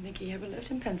don't even think he ever lived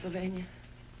in Pennsylvania.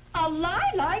 A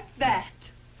lie like that?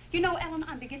 You know, Ellen,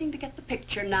 I'm beginning to get the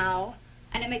picture now,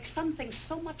 and it makes some things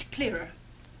so much clearer.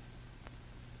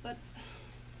 But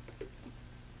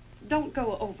don't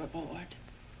go overboard.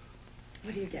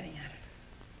 What are you getting at?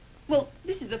 Well,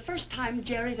 this is the first time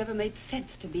Jerry's ever made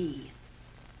sense to me.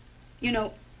 You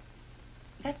know,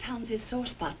 that town's his sore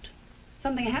spot.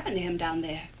 Something happened to him down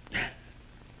there.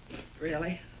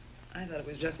 Really? I thought it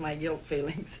was just my guilt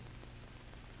feelings.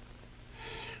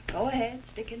 Go ahead,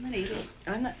 stick in the needle.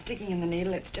 I'm not sticking in the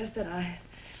needle. It's just that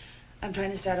I'm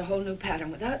trying to start a whole new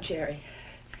pattern without Jerry.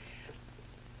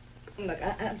 Look,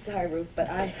 I'm sorry, Ruth, but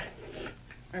I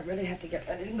really have to get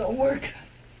ready to go work.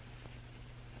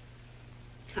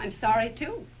 I'm sorry,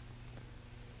 too.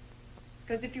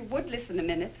 Because if you would listen a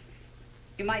minute,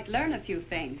 you might learn a few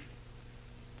things.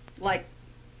 Like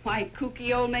why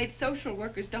kooky old maid social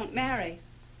workers don't marry.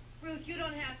 Ruth, you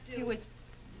don't have to. He was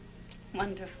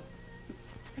wonderful.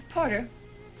 Reporter,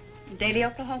 Daily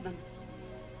Oklahoman.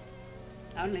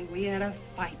 Only we had a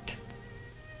fight.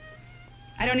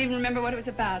 I don't even remember what it was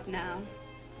about now.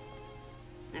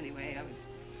 Anyway,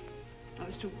 I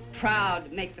was too proud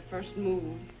to make the first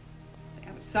move.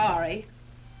 I was sorry.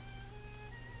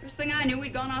 First thing I knew,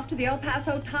 we'd gone off to the El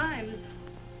Paso Times.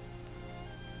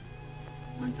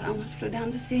 Once I almost flew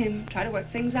down to see him, try to work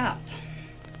things out.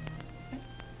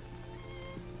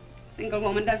 A single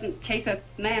woman doesn't chase a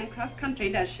man cross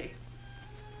country, does she?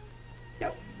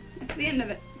 No, that's the end of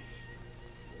it.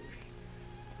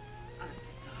 I'm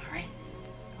sorry.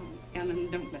 Oh,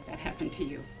 Ellen, don't let that happen to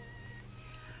you.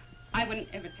 I wouldn't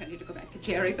ever tell you to go back to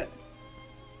Jerry, but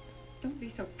don't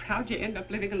be so proud you end up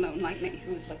living alone like me.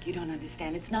 Ruth, look, you don't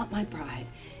understand. It's not my pride.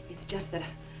 It's just that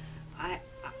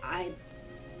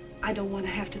I don't want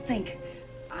to have to think.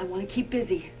 I want to keep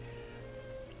busy.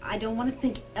 I don't want to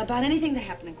think about anything that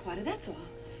happened in Quetta, that's all.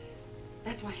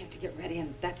 That's why I have to get ready,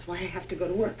 and that's why I have to go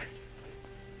to work.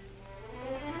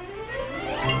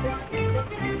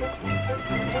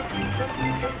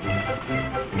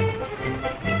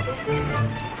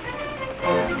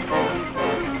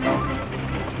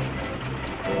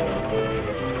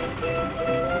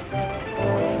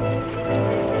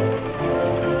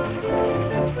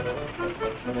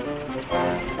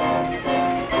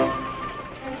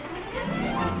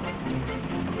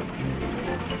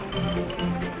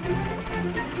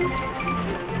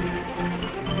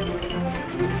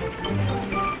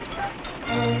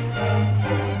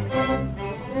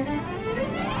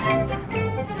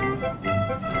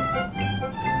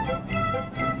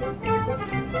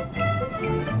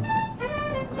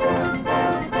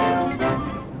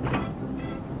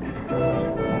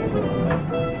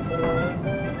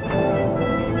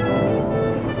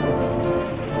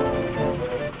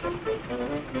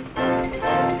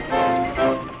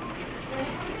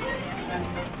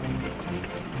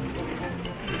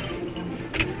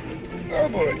 Oh,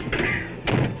 boy.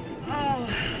 Oh.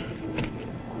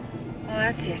 Well,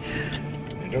 that's it.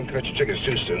 And don't cut your chickens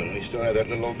too soon. We still have that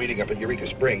little old meeting up at Eureka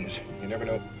Springs. You never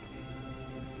know.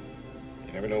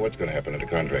 You never know what's going to happen at a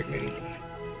contract meeting.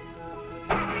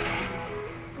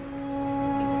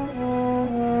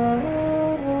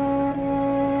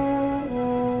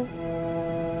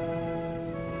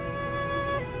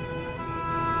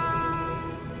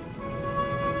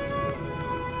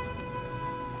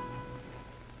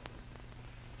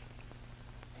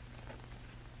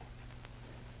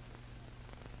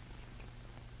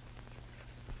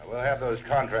 We'll have those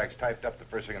contracts typed up the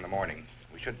first thing in the morning.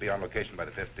 We should be on location by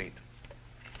the 15th.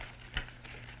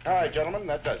 All right, gentlemen,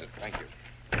 that does it. Thank you.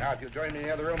 Now, if you'll join me in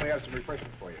the other room, we have some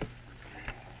refreshments for you.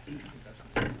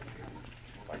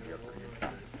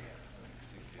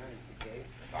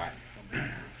 Fine.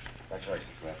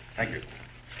 Congratulations, Cliff. Thank you.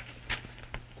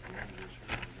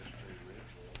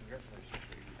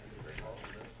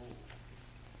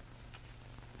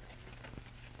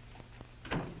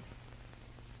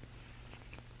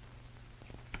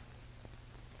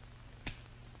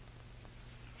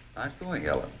 Nice going,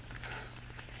 Ellen.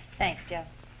 Thanks, Joe.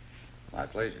 My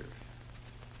pleasure.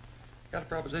 Got a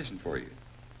proposition for you.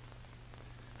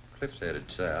 Cliff's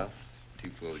headed south,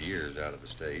 2 full years out of the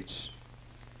States.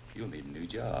 You'll need a new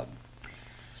job.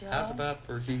 Joe? How's about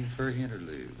working for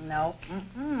Hinterloo? No.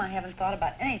 I haven't thought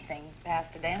about anything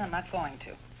past today, and I'm not going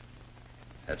to.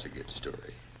 That's a good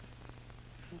story.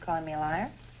 You calling me a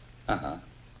liar? Uh-huh.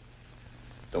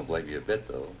 Don't blame you a bit,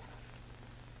 though.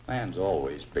 Man's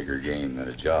always bigger game than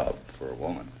a job for a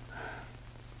woman.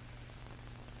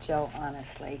 Joe,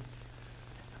 honestly.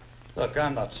 Look,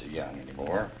 I'm not so young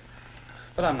anymore,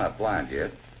 but I'm not blind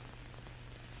yet.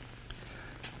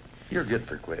 You're good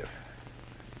for Cliff.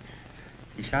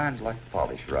 He shines like a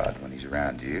polish rod when he's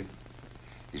around you.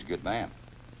 He's a good man.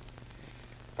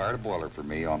 Fired a boiler for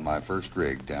me on my first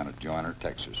rig down at Joyner,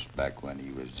 Texas, back when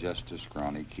he was just a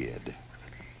scrawny kid.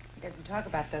 He doesn't talk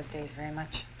about those days very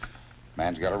much.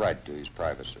 Man's got a right to his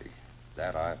privacy.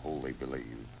 That I wholly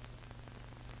believe.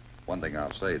 One thing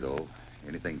I'll say, though,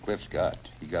 anything Cliff's got,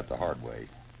 he got the hard way.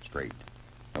 Straight.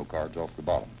 No cards off the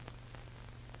bottom.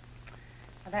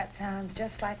 Well, that sounds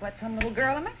just like what some little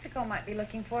girl in Mexico might be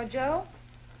looking for, Joe.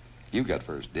 You got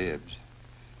first dibs.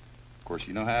 Of course,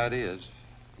 you know how it is.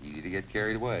 Easy to get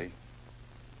carried away.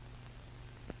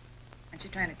 What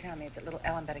you're trying to tell me is that little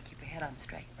Ellen better keep her head on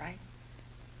straight, right?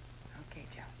 Okay,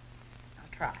 Joe.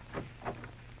 I'll try.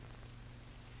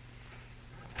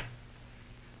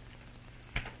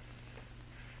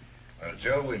 Well,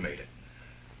 Joe, we made it.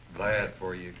 Glad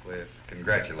for you, Cliff.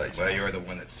 Congratulations. Well, you're the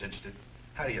one that cinched it.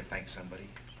 How do you thank somebody?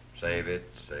 Save it,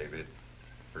 save it.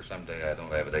 For someday I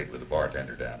don't have a date with the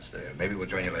bartender downstairs. Maybe we'll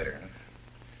join you later, huh?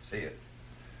 See you.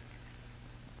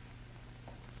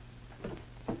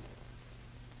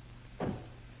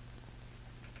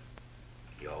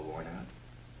 You all worn out?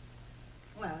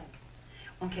 Well,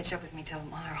 it won't catch up with me till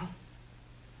tomorrow.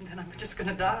 And then I'm just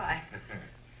gonna die.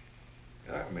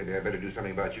 Well, maybe I better do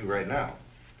something about you right now.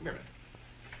 Come here a minute.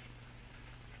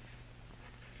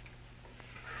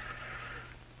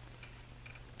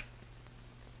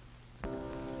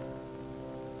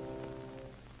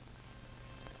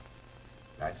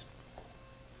 Nice.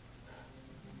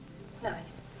 Nice.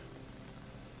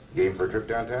 Game for a trip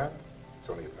downtown? It's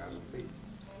only 1,000 feet.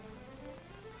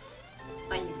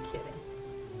 Are you kidding?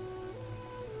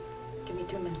 Give me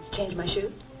 2 minutes to change my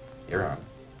shoes. You're on.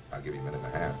 I'll give you a minute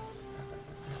and a half.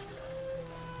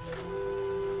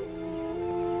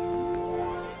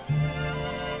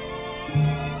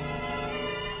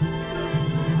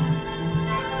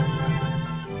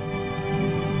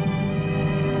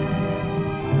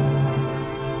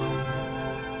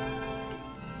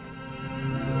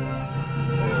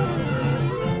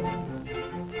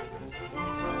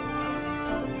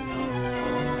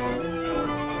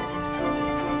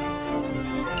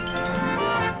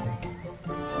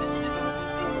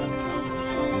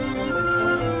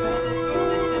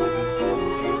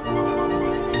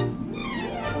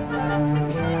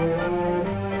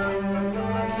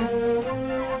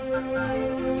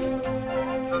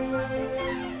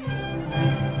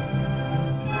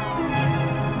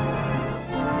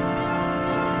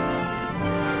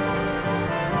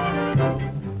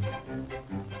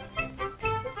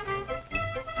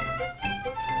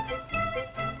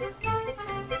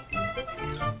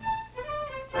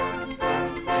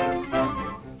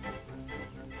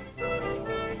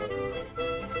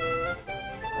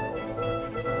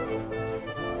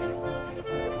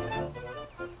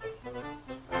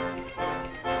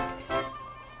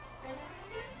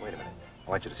 I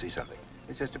want you to see something.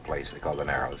 It's just a place they call the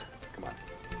Narrows. Come on.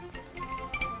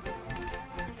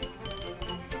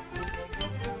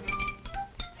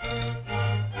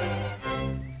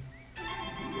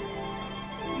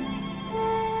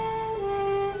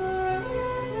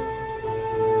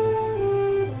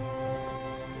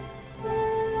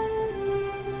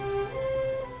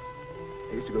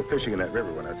 I used to go fishing in that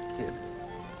river when I was a kid.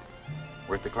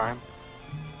 Worth the climb?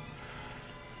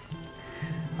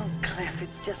 Oh, Cliff,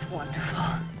 it's just wonderful.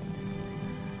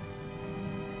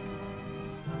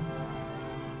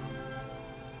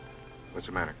 What's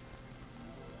the matter?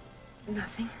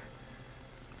 Nothing.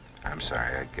 I'm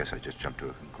sorry. I guess I just jumped to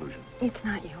a conclusion. It's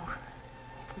not you.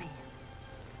 It's me.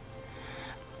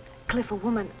 Cliff, a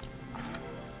woman...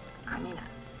 I mean...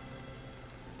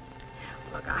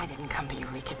 Look, I didn't come to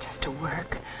Eureka just to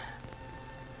work.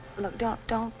 Look,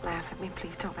 don't laugh at me.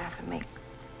 Please don't laugh at me.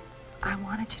 I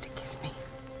wanted you to kiss me.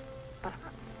 But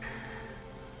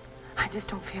I just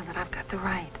don't feel that I've got the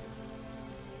right.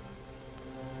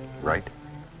 Right?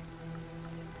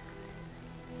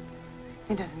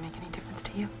 It doesn't make any difference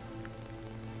to you.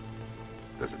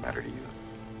 Does it matter to you?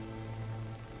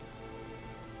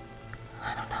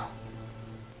 I don't know.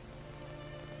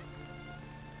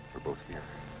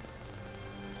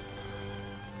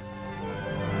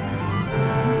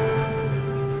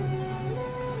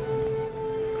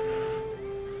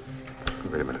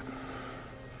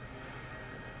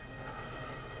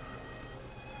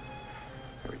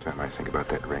 time I think about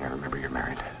that ring, I remember you're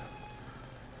married.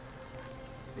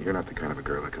 You're not the kind of a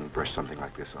girl that can brush something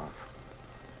like this off.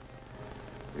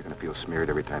 You're going to feel smeared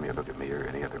every time you look at me or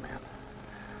any other man.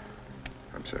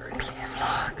 I'm sorry.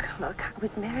 Look, I was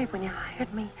married when you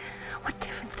hired me. What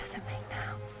difference does it make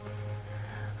now?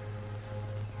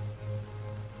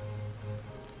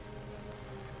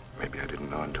 Maybe I didn't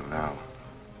know until now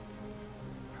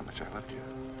how much I loved you.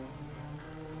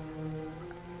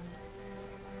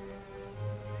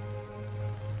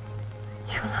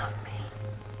 You love me.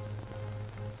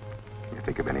 Can you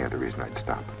think of any other reason I'd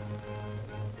stop?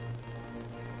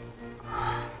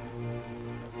 Oh,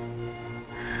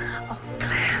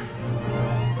 Cliff.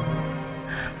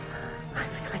 I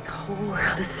feel like the whole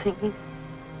world is singing.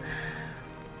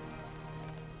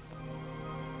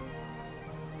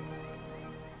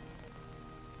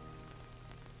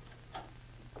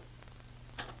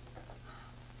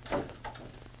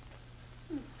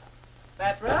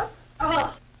 That rough?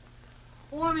 Oh,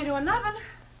 warm me to an oven.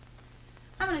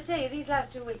 I'm going to tell you, these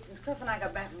last 2 weeks since Cliff and I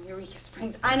got back from Eureka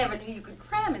Springs, I never knew you could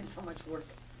cram in so much work.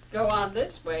 Go on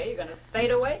this way, you're going to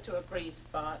fade away to a grease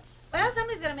spot. Well,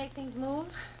 somebody's got to make things move.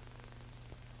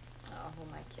 Oh, who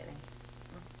am I kidding?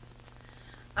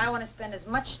 I want to spend as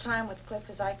much time with Cliff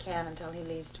as I can until he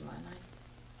leaves tomorrow night.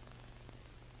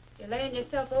 You're laying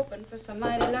yourself open for some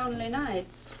mighty lonely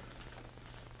nights.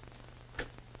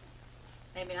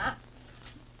 Maybe not.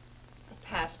 A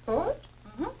passport?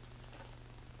 Mm-hmm.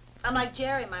 I'm like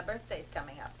Jerry, my birthday's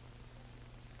coming up.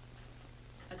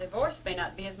 A divorce may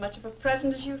not be as much of a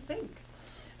present as you think.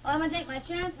 Well, I'm going to take my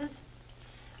chances.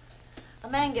 A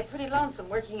man can get pretty lonesome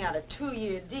working out a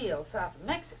 2-year deal south of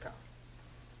Mexico.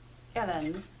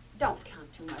 Ellen, don't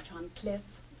count too much on Cliff.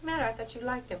 What's the matter? I thought you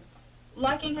liked him.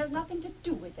 Liking has nothing to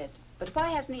do with it. But why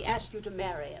hasn't he asked you to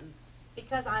marry him?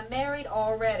 Because I'm married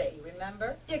already,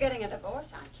 remember? You're getting a divorce,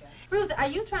 aren't you? Ruth, are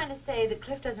you trying to say that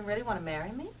Cliff doesn't really want to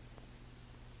marry me?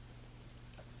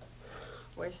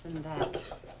 Worse than that.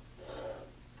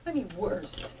 I mean,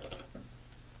 worse.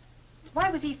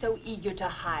 Why was he so eager to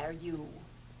hire you?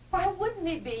 Why wouldn't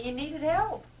he be? He needed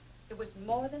help. It was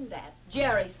more than that.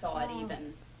 Jerry saw it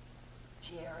even.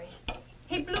 Jerry.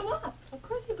 He blew up. Of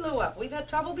course he blew up. We've had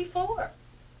trouble before.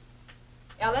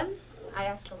 Ellen, I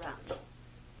asked around.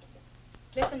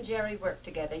 Cliff and Jerry worked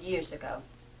together years ago.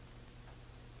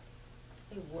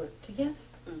 They worked together?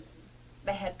 Mm-hmm.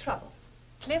 They had trouble.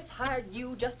 Cliff hired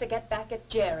you just to get back at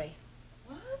Jerry.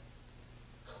 What?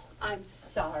 I'm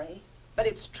sorry, but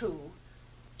it's true.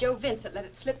 Joe Vincent let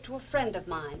it slip to a friend of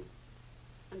mine.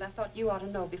 And I thought you ought to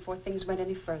know before things went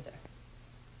any further.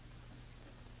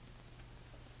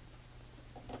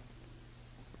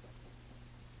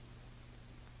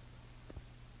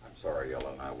 I'm sorry,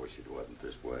 Ellen. I wish it wasn't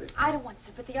this way. I don't want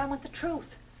sympathy. I want the truth.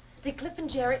 Did Cliff and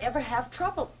Jerry ever have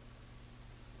trouble?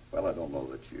 Well, I don't know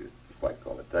that you'd quite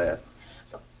call it that.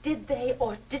 So did they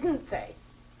or didn't they?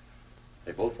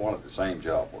 They both wanted the same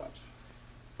job once.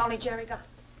 Only Jerry got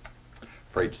it.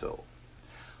 Afraid so.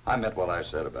 I meant what I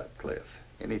said about Cliff.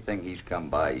 Anything he's come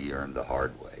by, he earned the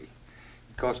hard way.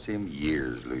 It cost him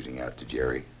years losing out to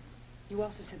Jerry. You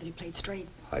also said that he played straight.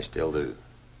 I still do.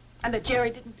 And that Jerry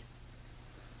didn't?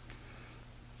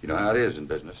 You know how it is in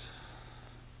business.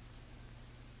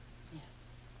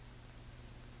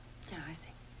 Yeah, I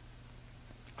see.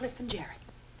 Cliff and Jerry.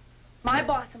 My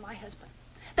boss and my husband.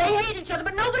 They hate each other,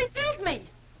 but nobody tells me.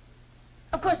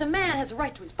 Of course, a man has a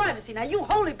right to his privacy. Now, you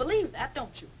wholly believe that,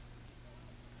 don't you?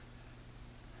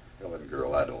 Ellen,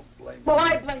 girl, I don't blame you. Well,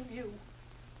 I blame you.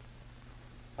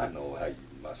 I know how you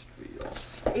must feel.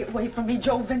 Stay away from me,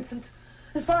 Joe Vincent.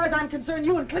 As far as I'm concerned,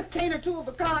 you and Cliff Kane are two of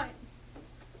a kind.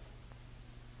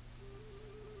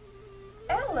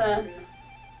 Ellen!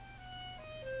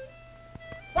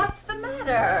 What's the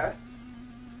matter?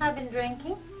 I've been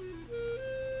drinking.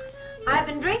 I've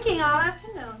been drinking all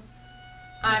afternoon.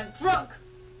 I'm drunk.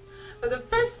 For the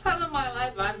first time in my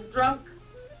life, I'm drunk.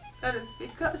 And it's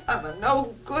because I'm a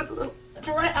no-good little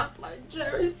tramp, like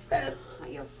Jerry said. Oh,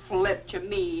 you flipped, you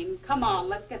mean. Come on,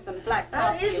 let's get some black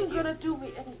That coffee. isn't going to do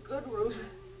me any good, Ruth.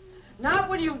 Not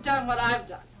when you've done what I've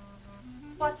done.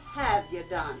 What have you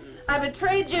done? I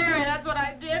betrayed Jerry, that's what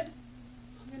I did.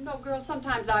 You know, girl,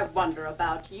 sometimes I wonder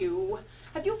about you.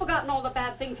 Have you forgotten all the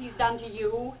bad things he's done to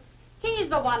you? He's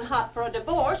the one hot for a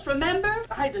divorce, remember?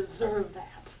 I deserve that.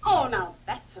 Oh, now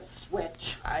that's a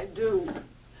switch. I do.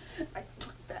 I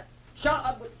took that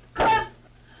job with Cliff.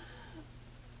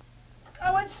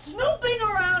 I went snooping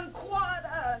around Quad.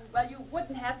 Well, you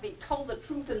wouldn't have me told the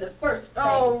truth in the first place.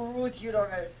 Oh, Ruth, you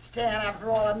don't understand.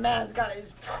 After all, a man's got his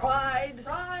pride.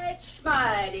 Pride,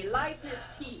 schmide, he lights his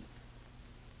teeth.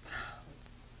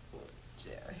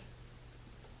 Jerry.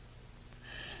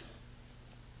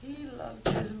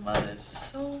 loved his mother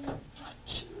so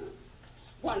much.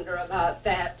 Wonder about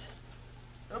that.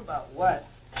 About what?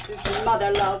 This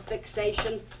mother love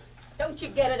fixation. Don't you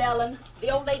get it, Ellen? The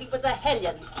old lady was a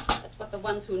hellion. That's what the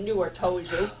ones who knew her told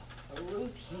you.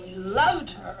 Ruth, he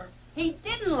loved her. He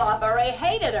didn't love her, he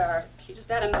hated her. She just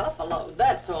had him buffaloed,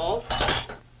 that's all.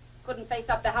 Couldn't face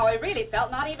up to how he really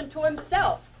felt, not even to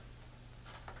himself.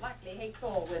 Likely hates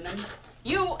all women.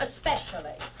 You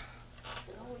especially.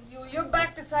 Oh, you're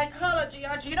back to psychology,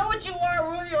 aren't you? You know what you are,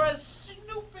 Ruth? You're a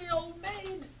snoopy old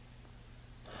maid.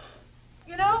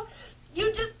 You know,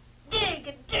 you just dig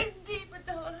and dig deep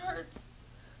until it hurts.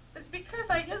 It's because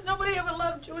I guess nobody ever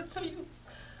loved you, and so you're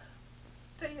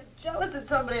jealous that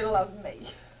somebody loved me.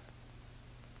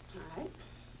 All right.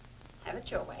 Have it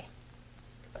your way.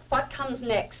 But what comes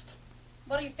next?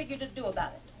 What do you figure to do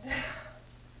about it?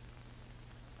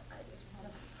 I just want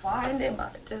to find him. I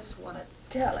just want to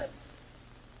tell him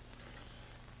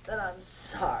that I'm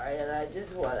sorry, and I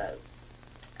just want to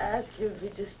ask you if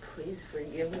he'd just please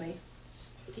forgive me.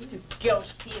 These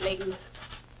guilt feelings.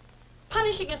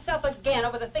 Punishing yourself again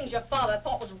over the things your father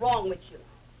thought was wrong with you.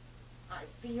 I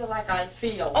feel like I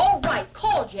feel. All right,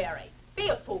 call Jerry. Be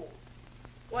a fool.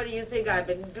 What do you think I've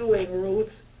been doing,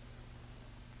 Ruth?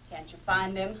 Can't you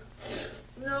find him?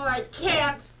 No, I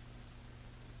can't.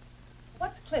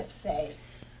 What's Cliff say?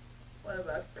 What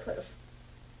about Cliff?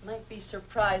 Might be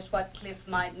surprised what Cliff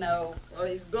might know. Well,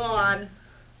 he's gone.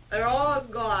 They're all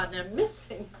gone. They're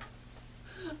missing.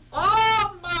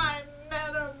 All my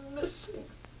men are missing.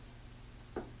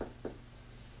 Oh,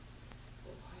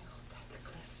 I hope that's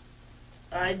Cliff.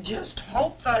 I just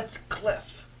hope that's Cliff.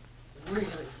 Really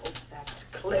hope that's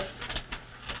Cliff.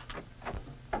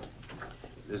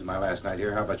 This is my last night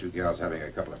here. How about you gals having a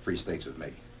couple of free steaks with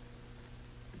me?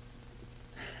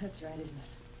 That's right, isn't it?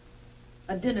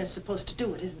 A dinner's supposed to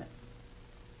do it, isn't it?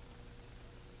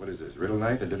 What is this, riddle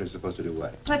night? A dinner's supposed to do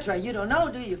what? That's right, you don't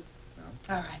know, do you?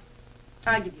 No. All right.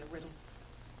 I'll give you a riddle.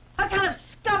 What kind of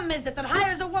scum is it that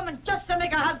hires a woman just to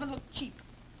make her husband look cheap?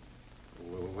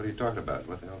 Well, what are you talking about?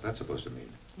 What the hell is that supposed to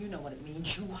mean? You know what it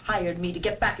means. You hired me to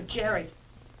get back at Jerry.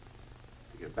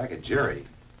 To get back at Jerry?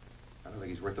 I don't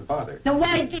think he's worth the bother. Now,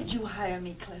 why did you hire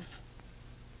me, Cliff?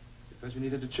 Because you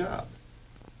needed a job.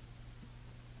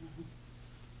 Mm-hmm.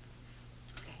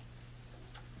 Okay.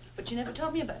 But you never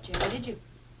told me about Jerry, did you?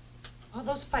 All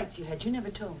those fights you had, you never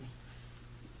told me.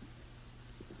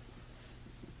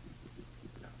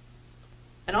 No.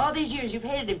 And all these years you've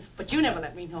hated him, but you never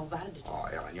let me know about it, did you? Oh,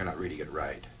 Ellen, you're not reading it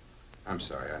right. I'm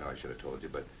sorry. I know I should have told you,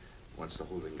 but once the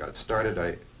whole thing got started,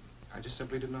 I just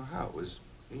simply didn't know how. It was,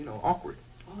 you know, awkward.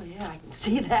 Oh, yeah, I can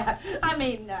see that. I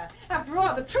mean, after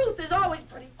all, the truth is always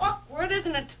pretty awkward,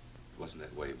 isn't it? It wasn't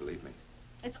that way, believe me.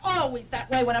 It's always that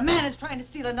way when a man is trying to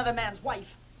steal another man's wife.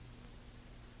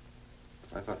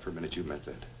 I thought for a minute you meant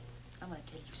that. I'm going to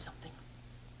tell you something.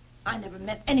 I never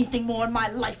meant anything more in my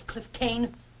life, Cliff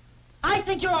Kane. I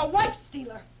think you're a wife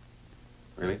stealer.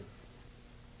 Really?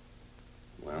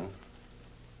 Well,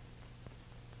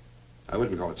 I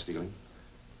wouldn't call it stealing.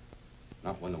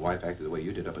 Not when the wife acted the way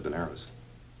you did up at the Narrows.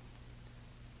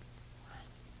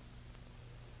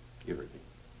 Give her to me.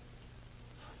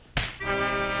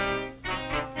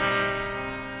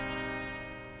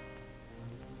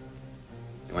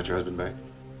 You want your husband back?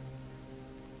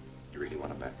 You really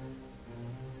want him back?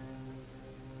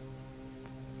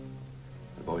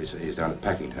 The boys say he's down at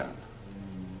Packingtown,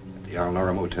 at the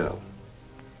Alnora Motel,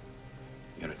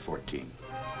 Unit 14.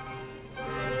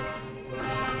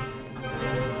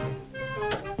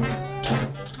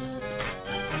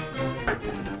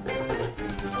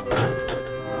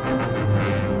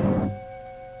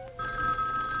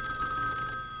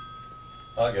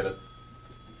 I'll get it.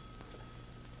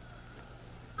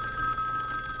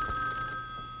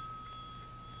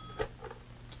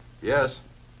 Yes?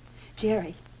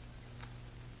 Jerry,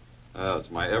 Oh,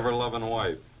 it's my ever-loving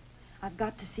wife. I've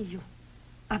got to see you.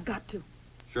 I've got to.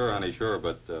 Sure, honey, sure,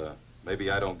 but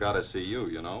maybe I don't gotta see you,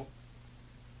 you know?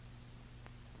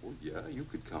 Well, yeah, you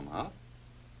could come out.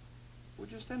 Well,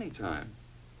 just any time.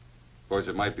 Of course,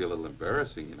 it might be a little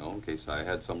embarrassing, you know, in case I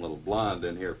had some little blonde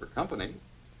in here for company.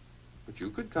 But you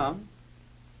could come.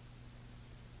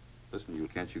 Listen,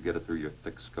 can't you get it through your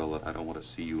thick skull that I don't want to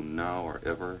see you now or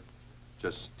ever?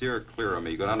 Just steer clear of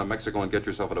me. Go down to Mexico and get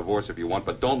yourself a divorce if you want,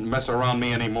 but don't mess around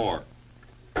me anymore.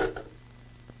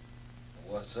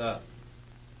 What's up?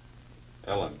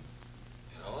 Ellen.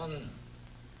 Ellen?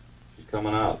 She's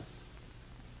coming out.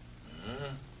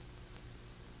 Hmm?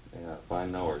 Yeah, if I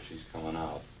know her, she's coming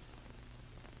out.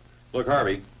 Look,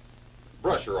 Harvey,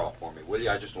 brush her off for me, will you?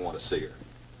 I just don't want to see her.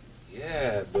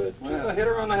 Yeah, but... Well, hit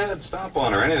her on the head, stomp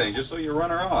on her, anything, just so you run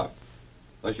her off.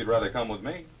 Unless you'd rather come with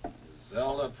me.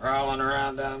 Zelda prowling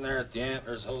around down there at the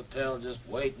Antlers Hotel just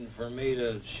waiting for me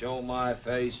to show my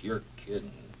face? You're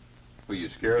kidding. Were you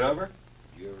scared of her?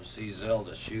 You ever see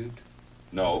Zelda shoot?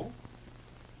 No.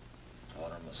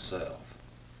 Taught her myself.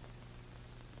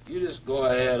 You just go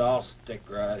ahead, I'll stick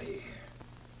right here.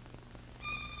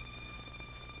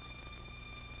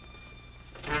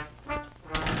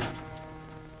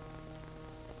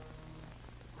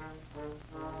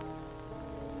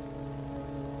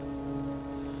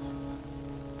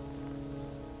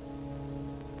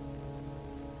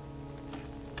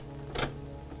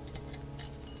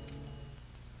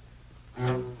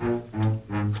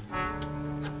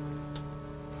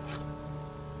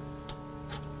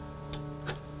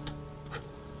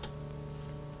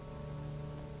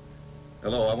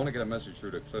 Hello, I want to get a message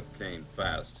through to Cliff Kane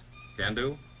fast. Can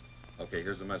do? Okay,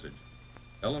 here's the message.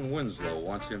 Ellen Winslow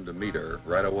wants him to meet her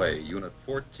right away. Unit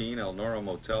 14, Elnora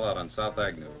Motel out on South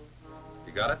Avenue.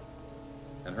 You got it?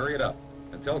 And hurry it up.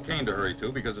 And tell Kane to hurry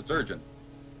too, because it's urgent.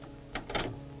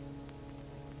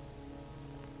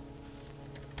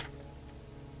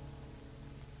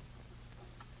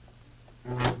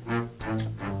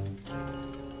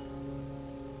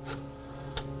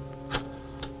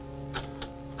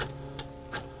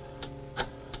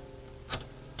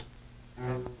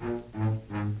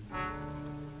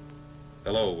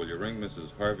 Hello, will you ring Mrs.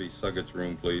 Harvey Suggett's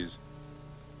room, please?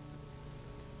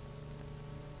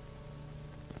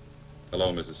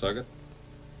 Hello, Mrs. Suggett?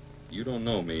 You don't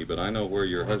know me, but I know where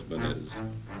your husband is.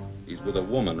 He's with a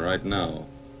woman right now.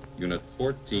 Unit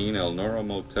 14, Elnora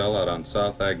Motel out on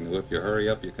South Avenue. If you hurry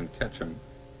up, you can catch him.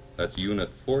 That's Unit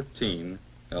 14,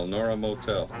 Elnora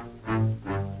Motel.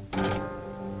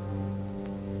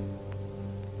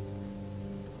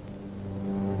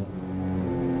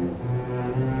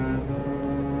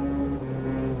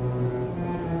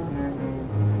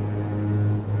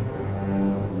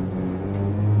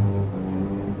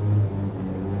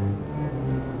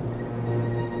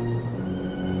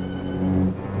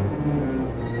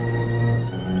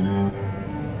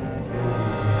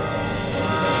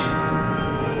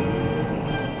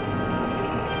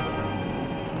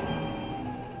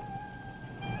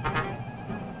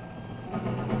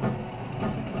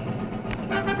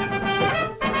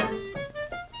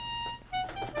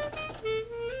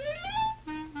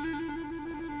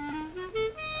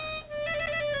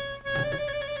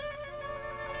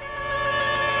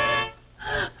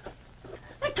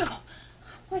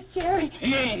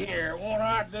 He ain't here. Won't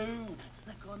I do?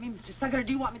 Let go of me, Mr. Suggett, or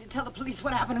do you want me to tell the police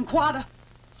what happened in Quada?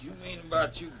 You mean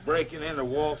about you breaking into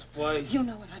Walt's place? You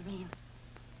know what I mean.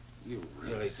 You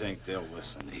really think they'll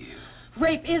listen to you?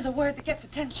 Rape is a word that gets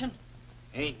attention.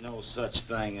 Ain't no such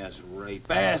thing as rape.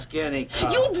 Ask any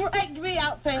cop. You dragged me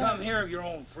out there. Come here of your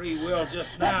own free will just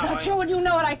now. That's not true, and you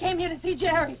know it. I came here to see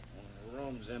Jerry. When the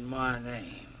room's in my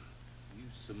name, you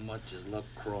so much as look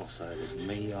cross-eyed at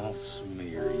me, I'll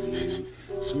smear you.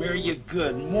 Smear you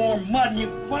good. More mud than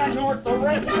you find worth the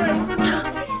rest of it.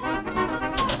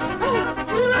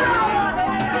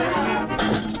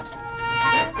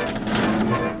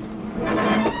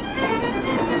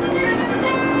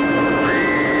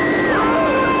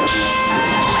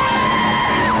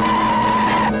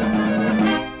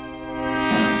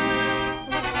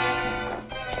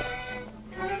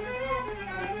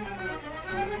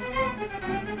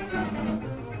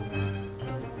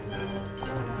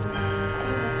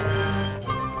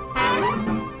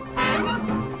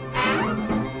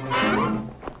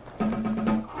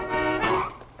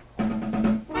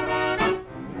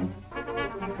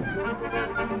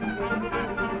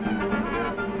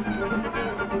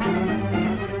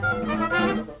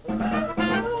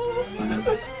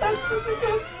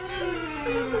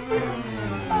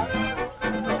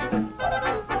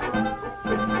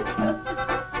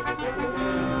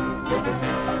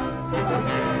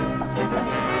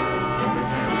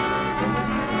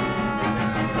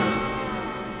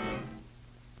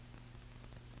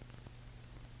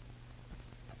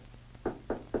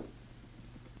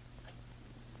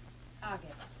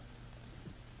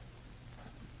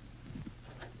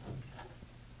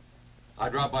 I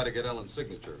dropped by to get Ellen's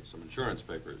signature, some insurance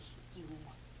papers. You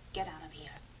get out of here.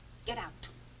 Get out.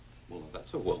 Well,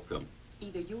 that's a welcome.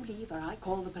 Either you leave or I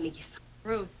call the police.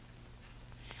 Ruth,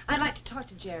 I'd like to talk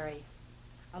to Jerry.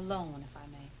 Alone, if I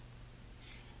may.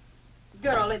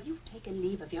 Girl, have you taken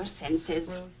leave of your senses?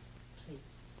 Ruth, please.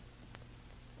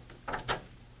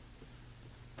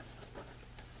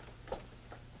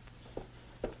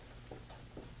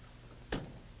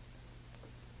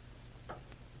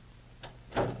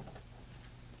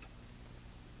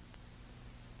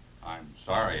 I'm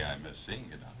sorry I missed seeing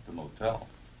you down at the motel.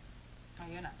 Oh,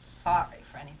 you're not sorry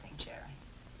for anything, Jerry.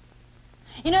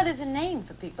 You know, there's a name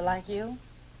for people like you.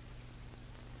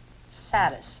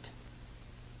 Sadist.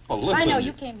 Well, listen. I know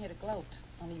you came here to gloat,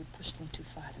 only you pushed me too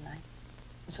far tonight.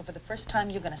 And so for the first time,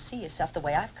 you're going to see yourself the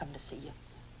way I've come to see you.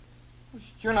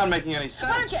 You're not making any sense.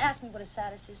 Why don't you ask me what a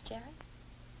sadist is, Jerry?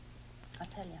 I'll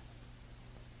tell you.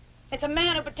 It's a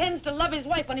man who pretends to love his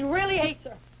wife when he really hates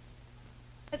her.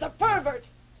 It's a pervert.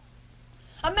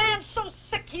 A man so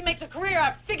sick he makes a career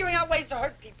out of figuring out ways to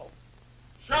hurt people.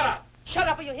 Shut up. Shut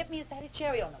up or you'll hit me. Is that it,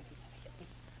 Jerry? Oh, no, you never hit me.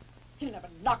 You never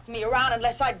knocked me around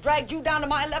unless I dragged you down to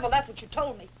my level. That's what you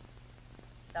told me.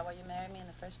 Is that why you married me in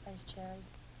the first place, Jerry?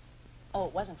 Oh,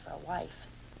 it wasn't for a wife.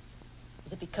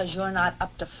 Is it because you're not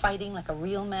up to fighting like a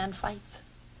real man fights?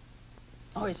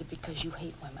 Or is it because you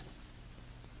hate women?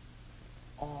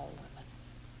 All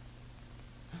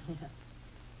women.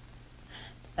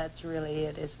 That's really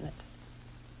it, isn't it?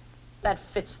 That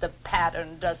fits the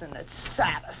pattern, doesn't it?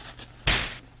 Saddest.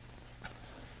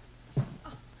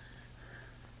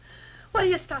 What are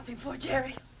you stopping for,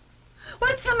 Jerry?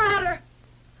 What's the matter?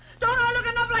 Don't I look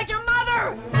enough like your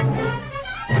mother?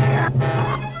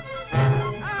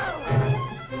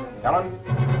 Ellen?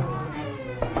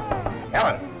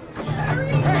 Ellen!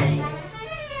 Hey!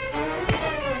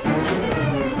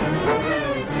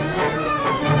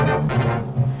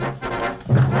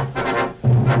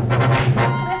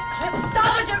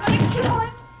 Stop it! You're going to kill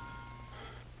him!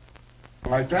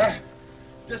 Like that?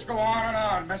 Just go on and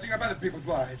on, messing up other people's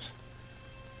lives.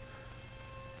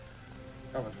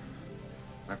 Ellen,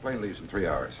 my plane leaves in 3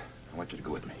 hours. I want you to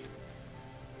go with me.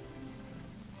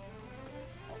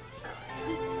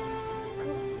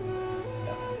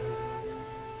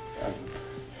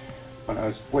 When I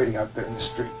was waiting out there in the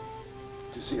street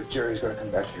to see if Jerry's going to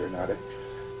come back here or not,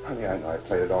 honey, I know I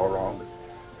played it all wrong,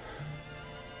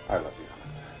 but I love you,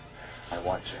 Ellen. I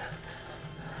want you.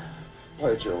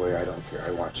 Play it your way, I don't care.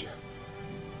 I want you.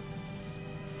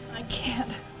 I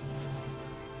can't.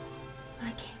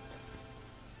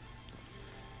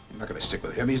 I'm not going to stick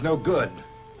with him. He's no good.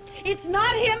 It's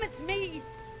not him, it's me.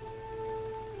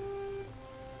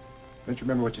 Don't you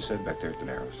remember what you said back there at the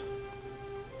Narrows?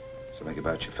 Something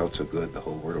about you felt so good the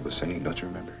whole world was singing. Don't you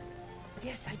remember?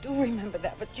 Yes, I do remember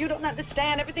that, but you don't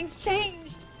understand. Everything's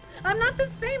changed. I'm not the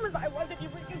same as I was if you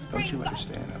bring his Don't you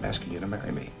understand? I'm asking you to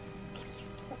marry me.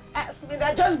 Ask me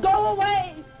that. Just go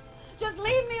away. Just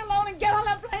leave me alone and get on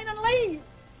that plane and leave.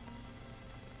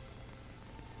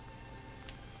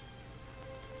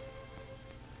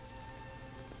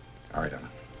 All right, Ellen.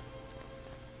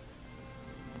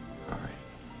 All right.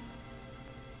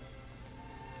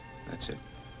 That's it.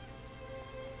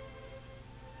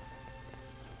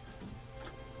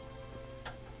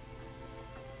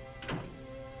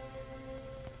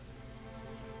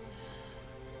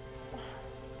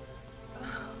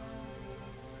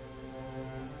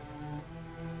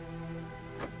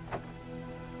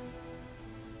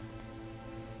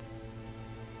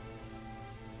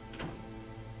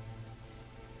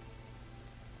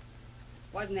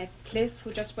 Wasn't that Cliff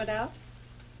who just went out?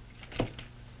 It's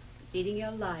eating you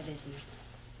alive, isn't it?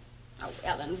 Oh,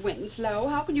 Ellen Winslow,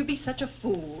 how can you be such a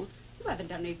fool? You haven't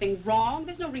done anything wrong.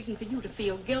 There's no reason for you to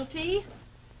feel guilty.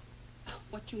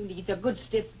 What you need's a good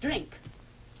stiff drink.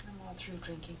 I'm all through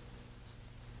drinking.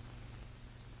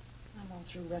 I'm all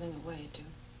through running away, too.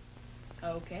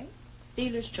 Okay.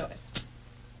 Dealer's choice.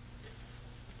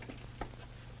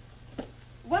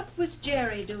 What was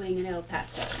Jerry doing in El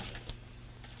Paso?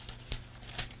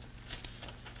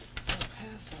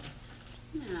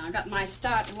 I got my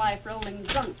start in life rolling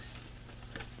drunks.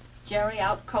 Jerry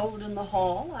out cold in the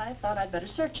hall. I thought I'd better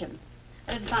search him.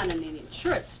 I didn't find any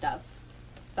insurance stuff,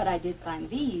 but I did find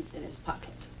these in his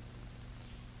pocket.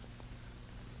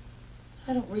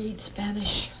 I don't read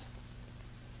Spanish.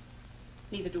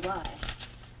 Neither do I.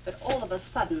 But all of a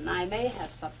sudden, I may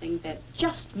have something that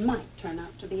just might turn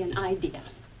out to be an idea.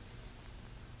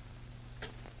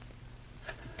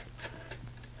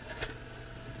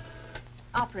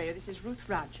 Operator, this is Ruth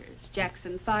Rogers,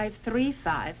 Jackson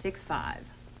 53565.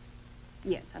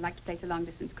 Yes, I'd like to place a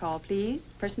long-distance call, please.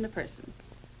 Person to person.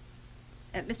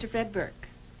 Mr. Fred Burke.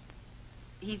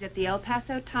 He's at the El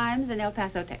Paso Times in El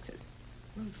Paso, Texas.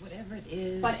 Ruth, whatever it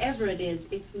is... Whatever it is,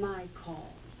 it's my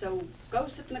call. So go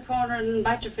sit in the corner and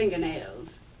bite your fingernails.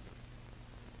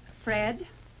 Fred?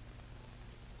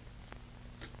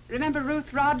 Remember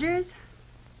Ruth Rogers?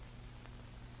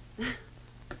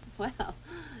 Well...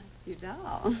 You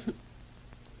don't.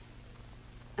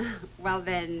 Well,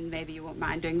 then, maybe you won't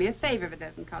mind doing me a favor if it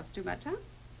doesn't cost too much, huh?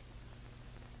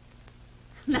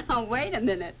 Now, wait a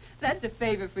minute. That's a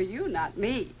favor for you, not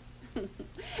me.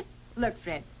 Look,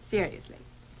 Fred, seriously.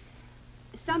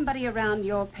 somebody around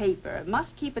your paper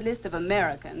must keep a list of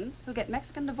Americans who get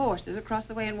Mexican divorces across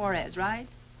the way in Juarez, right?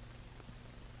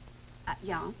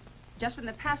 Yeah, just within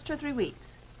the past 2 or 3 weeks.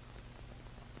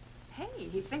 Hey,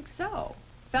 he thinks so.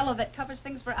 Fellow that covers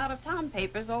things for out-of-town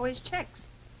papers always checks.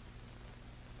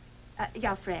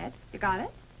 Yeah, Fred, you got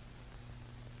it?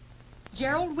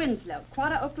 Gerald Winslow,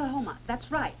 Quada, Oklahoma.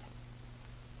 That's right.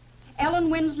 Ellen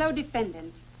Winslow,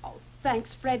 defendant. Oh, thanks,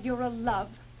 Fred. You're a love.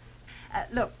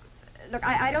 Look,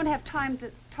 I don't have time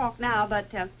to talk now,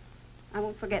 but I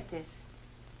won't forget this.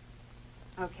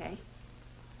 Okay.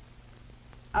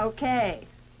 Okay.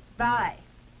 Bye.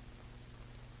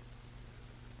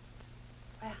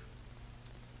 Well,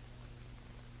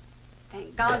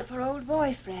 thank God for old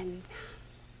boyfriend.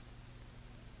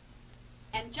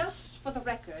 And just for the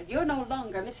record, you're no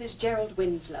longer Mrs. Gerald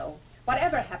Winslow.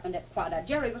 Whatever happened at Quada,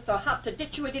 Jerry was so hot to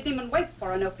ditch you he didn't even wait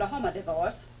for an Oklahoma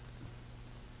divorce.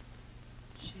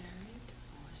 Jerry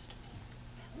divorced me.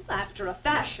 Well, after a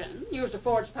fashion. Used a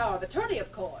forged power of attorney,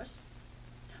 of course.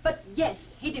 But yes,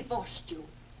 he divorced you.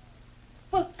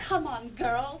 Well, come on,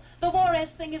 girl. The Juarez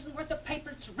thing isn't worth the paper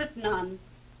it's written on.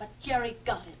 But Jerry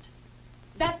got it.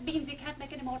 That means he can't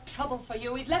make any more trouble for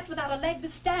you. He's left without a leg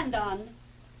to stand on.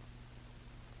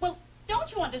 Well,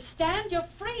 don't you understand? You're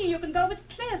free. You can go with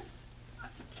Cliff. I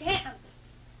can't.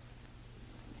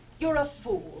 You're a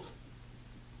fool.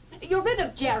 You're rid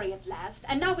of Jerry at last,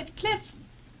 and now with Cliff,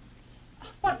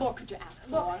 what more could you ask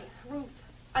for? Look, Ruth,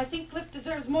 I think Cliff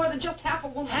deserves more than just half a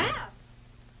woman. Half?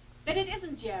 Then it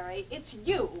isn't Jerry, it's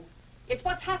you. It's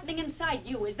what's happening inside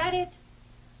you, is that it?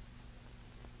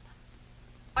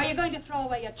 Are you going to throw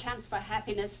away your chance for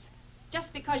happiness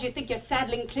just because you think you're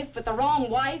saddling Cliff with the wrong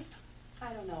wife?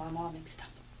 I don't know, I'm all mixed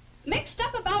up. Mixed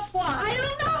up about what? I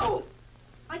don't know!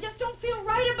 I just don't feel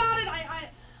right about it.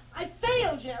 I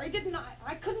failed, Jerry, didn't I?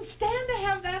 I couldn't stand to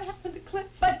have that happen to Cliff.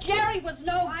 But Jerry was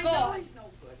no good. I know he's no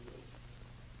good, Ruth.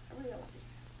 I realize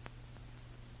that.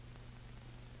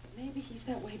 But maybe he's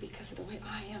that way because of the way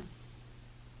I am.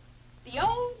 The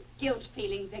old guilt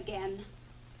feelings again.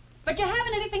 But you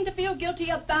haven't anything to feel guilty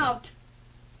about.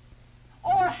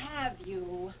 Or have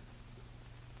you?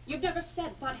 You've never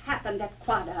said what happened at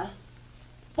Quada.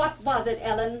 What was it,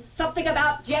 Ellen? Something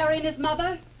about Jerry and his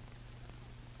mother?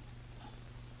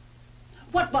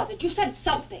 What was it? You said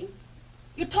something.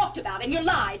 You talked about it and you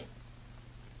lied.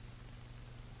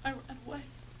 I ran away.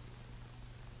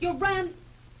 You ran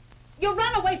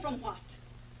away from what?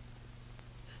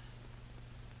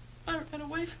 I ran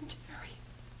away from Jerry.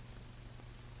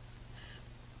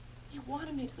 He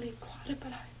wanted me to leave Quada,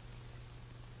 but I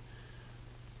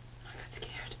got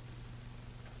scared.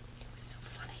 He was so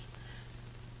funny.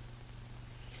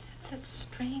 He said such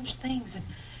strange things,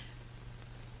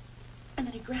 and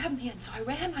then he grabbed me, and so I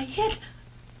ran, I hid.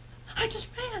 I just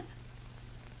ran.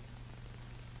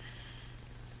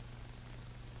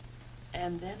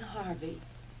 And then Harvey.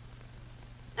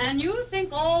 And you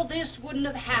think all this wouldn't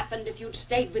have happened if you'd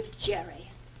stayed with Jerry?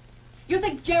 You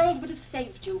think Gerald would have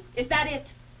saved you? Is that it?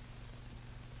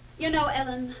 You know,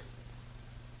 Ellen,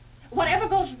 whatever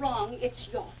goes wrong, it's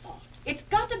your fault. It's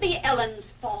got to be Ellen's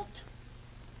fault.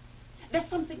 There's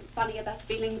something funny about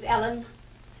feelings, Ellen.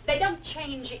 They don't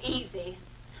change easy.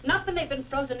 Not when they've been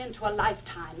frozen into a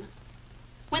lifetime.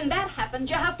 When that happens,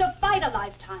 you have to fight a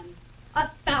lifetime.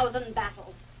 1,000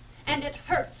 battles. And it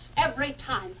hurts every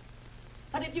time.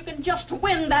 But if you can just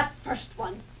win that first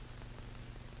one,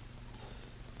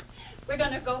 we're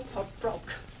going to go for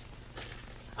broke.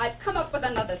 I've come up with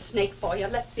another snake for you.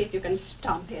 Let's see if you can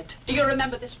stomp it. Do you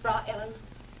remember this bra, Ellen?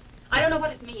 I don't know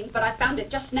what it means, but I found it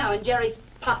just now in Jerry's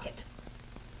pocket.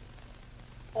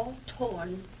 All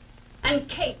torn and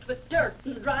caked with dirt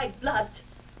and dried blood.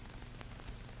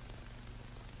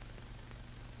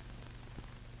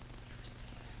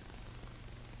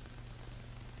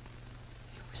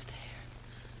 He was there.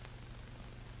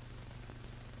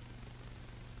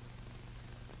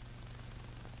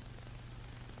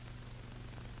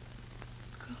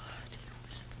 God, he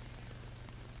was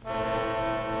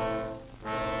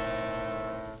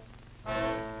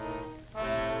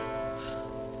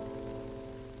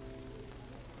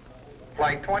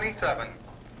Flight 27,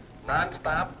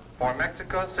 non-stop for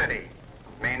Mexico City,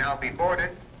 may now be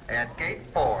boarded at Gate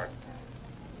 4.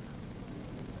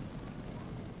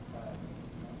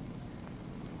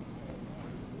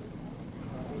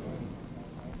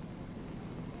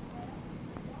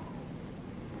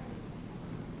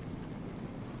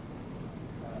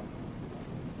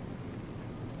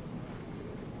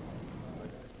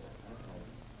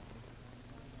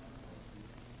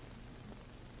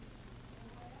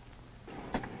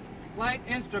 Flight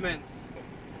instruments.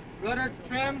 Rudder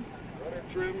trim? Rudder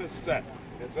trim is set.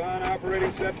 It's on,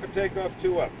 operating set for takeoff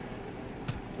 2 up.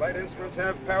 Flight instruments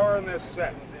have power and they're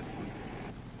set.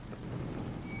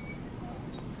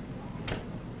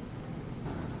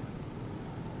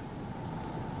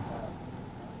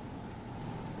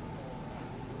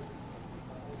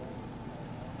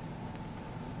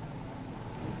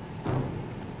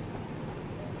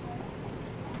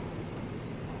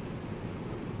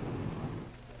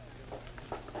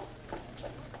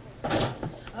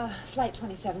 Flight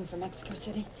 27 for Mexico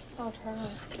City. I'll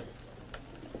try.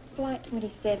 Flight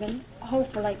 27, hold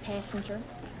for late passenger.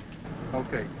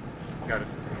 Okay, got it.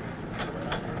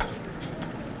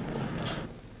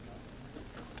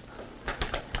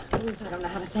 Ruth, I don't know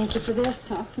how to thank you for this.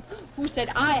 Who said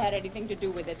I had anything to do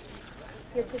with it?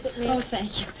 Your ticket, miss. Oh,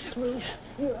 thank you. Ruth,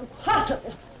 you're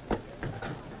impossible.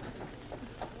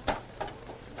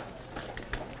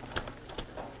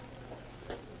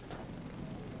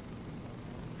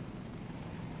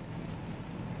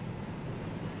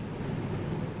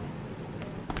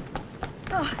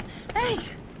 Oh, thanks.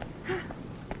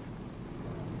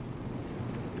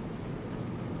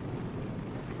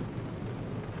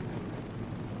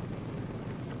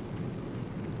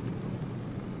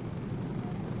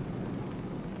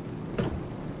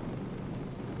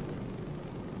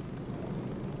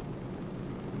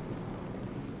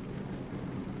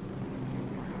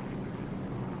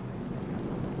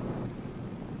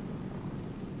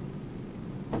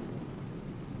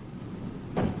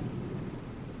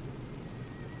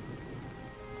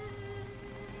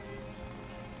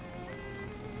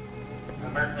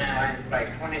 Emergency line flight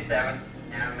 27,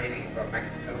 now leaving for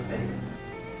Mexico City.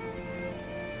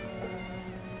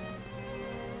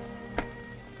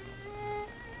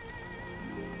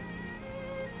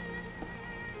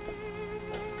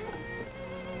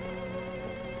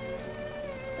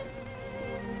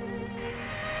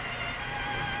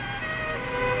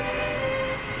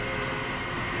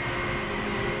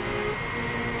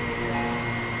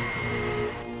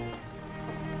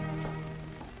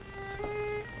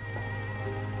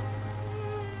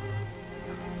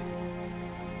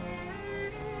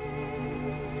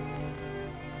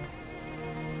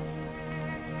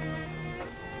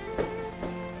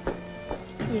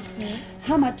 Yes, ma'am.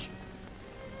 How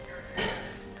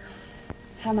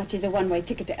much is a one-way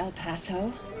ticket to El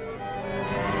Paso?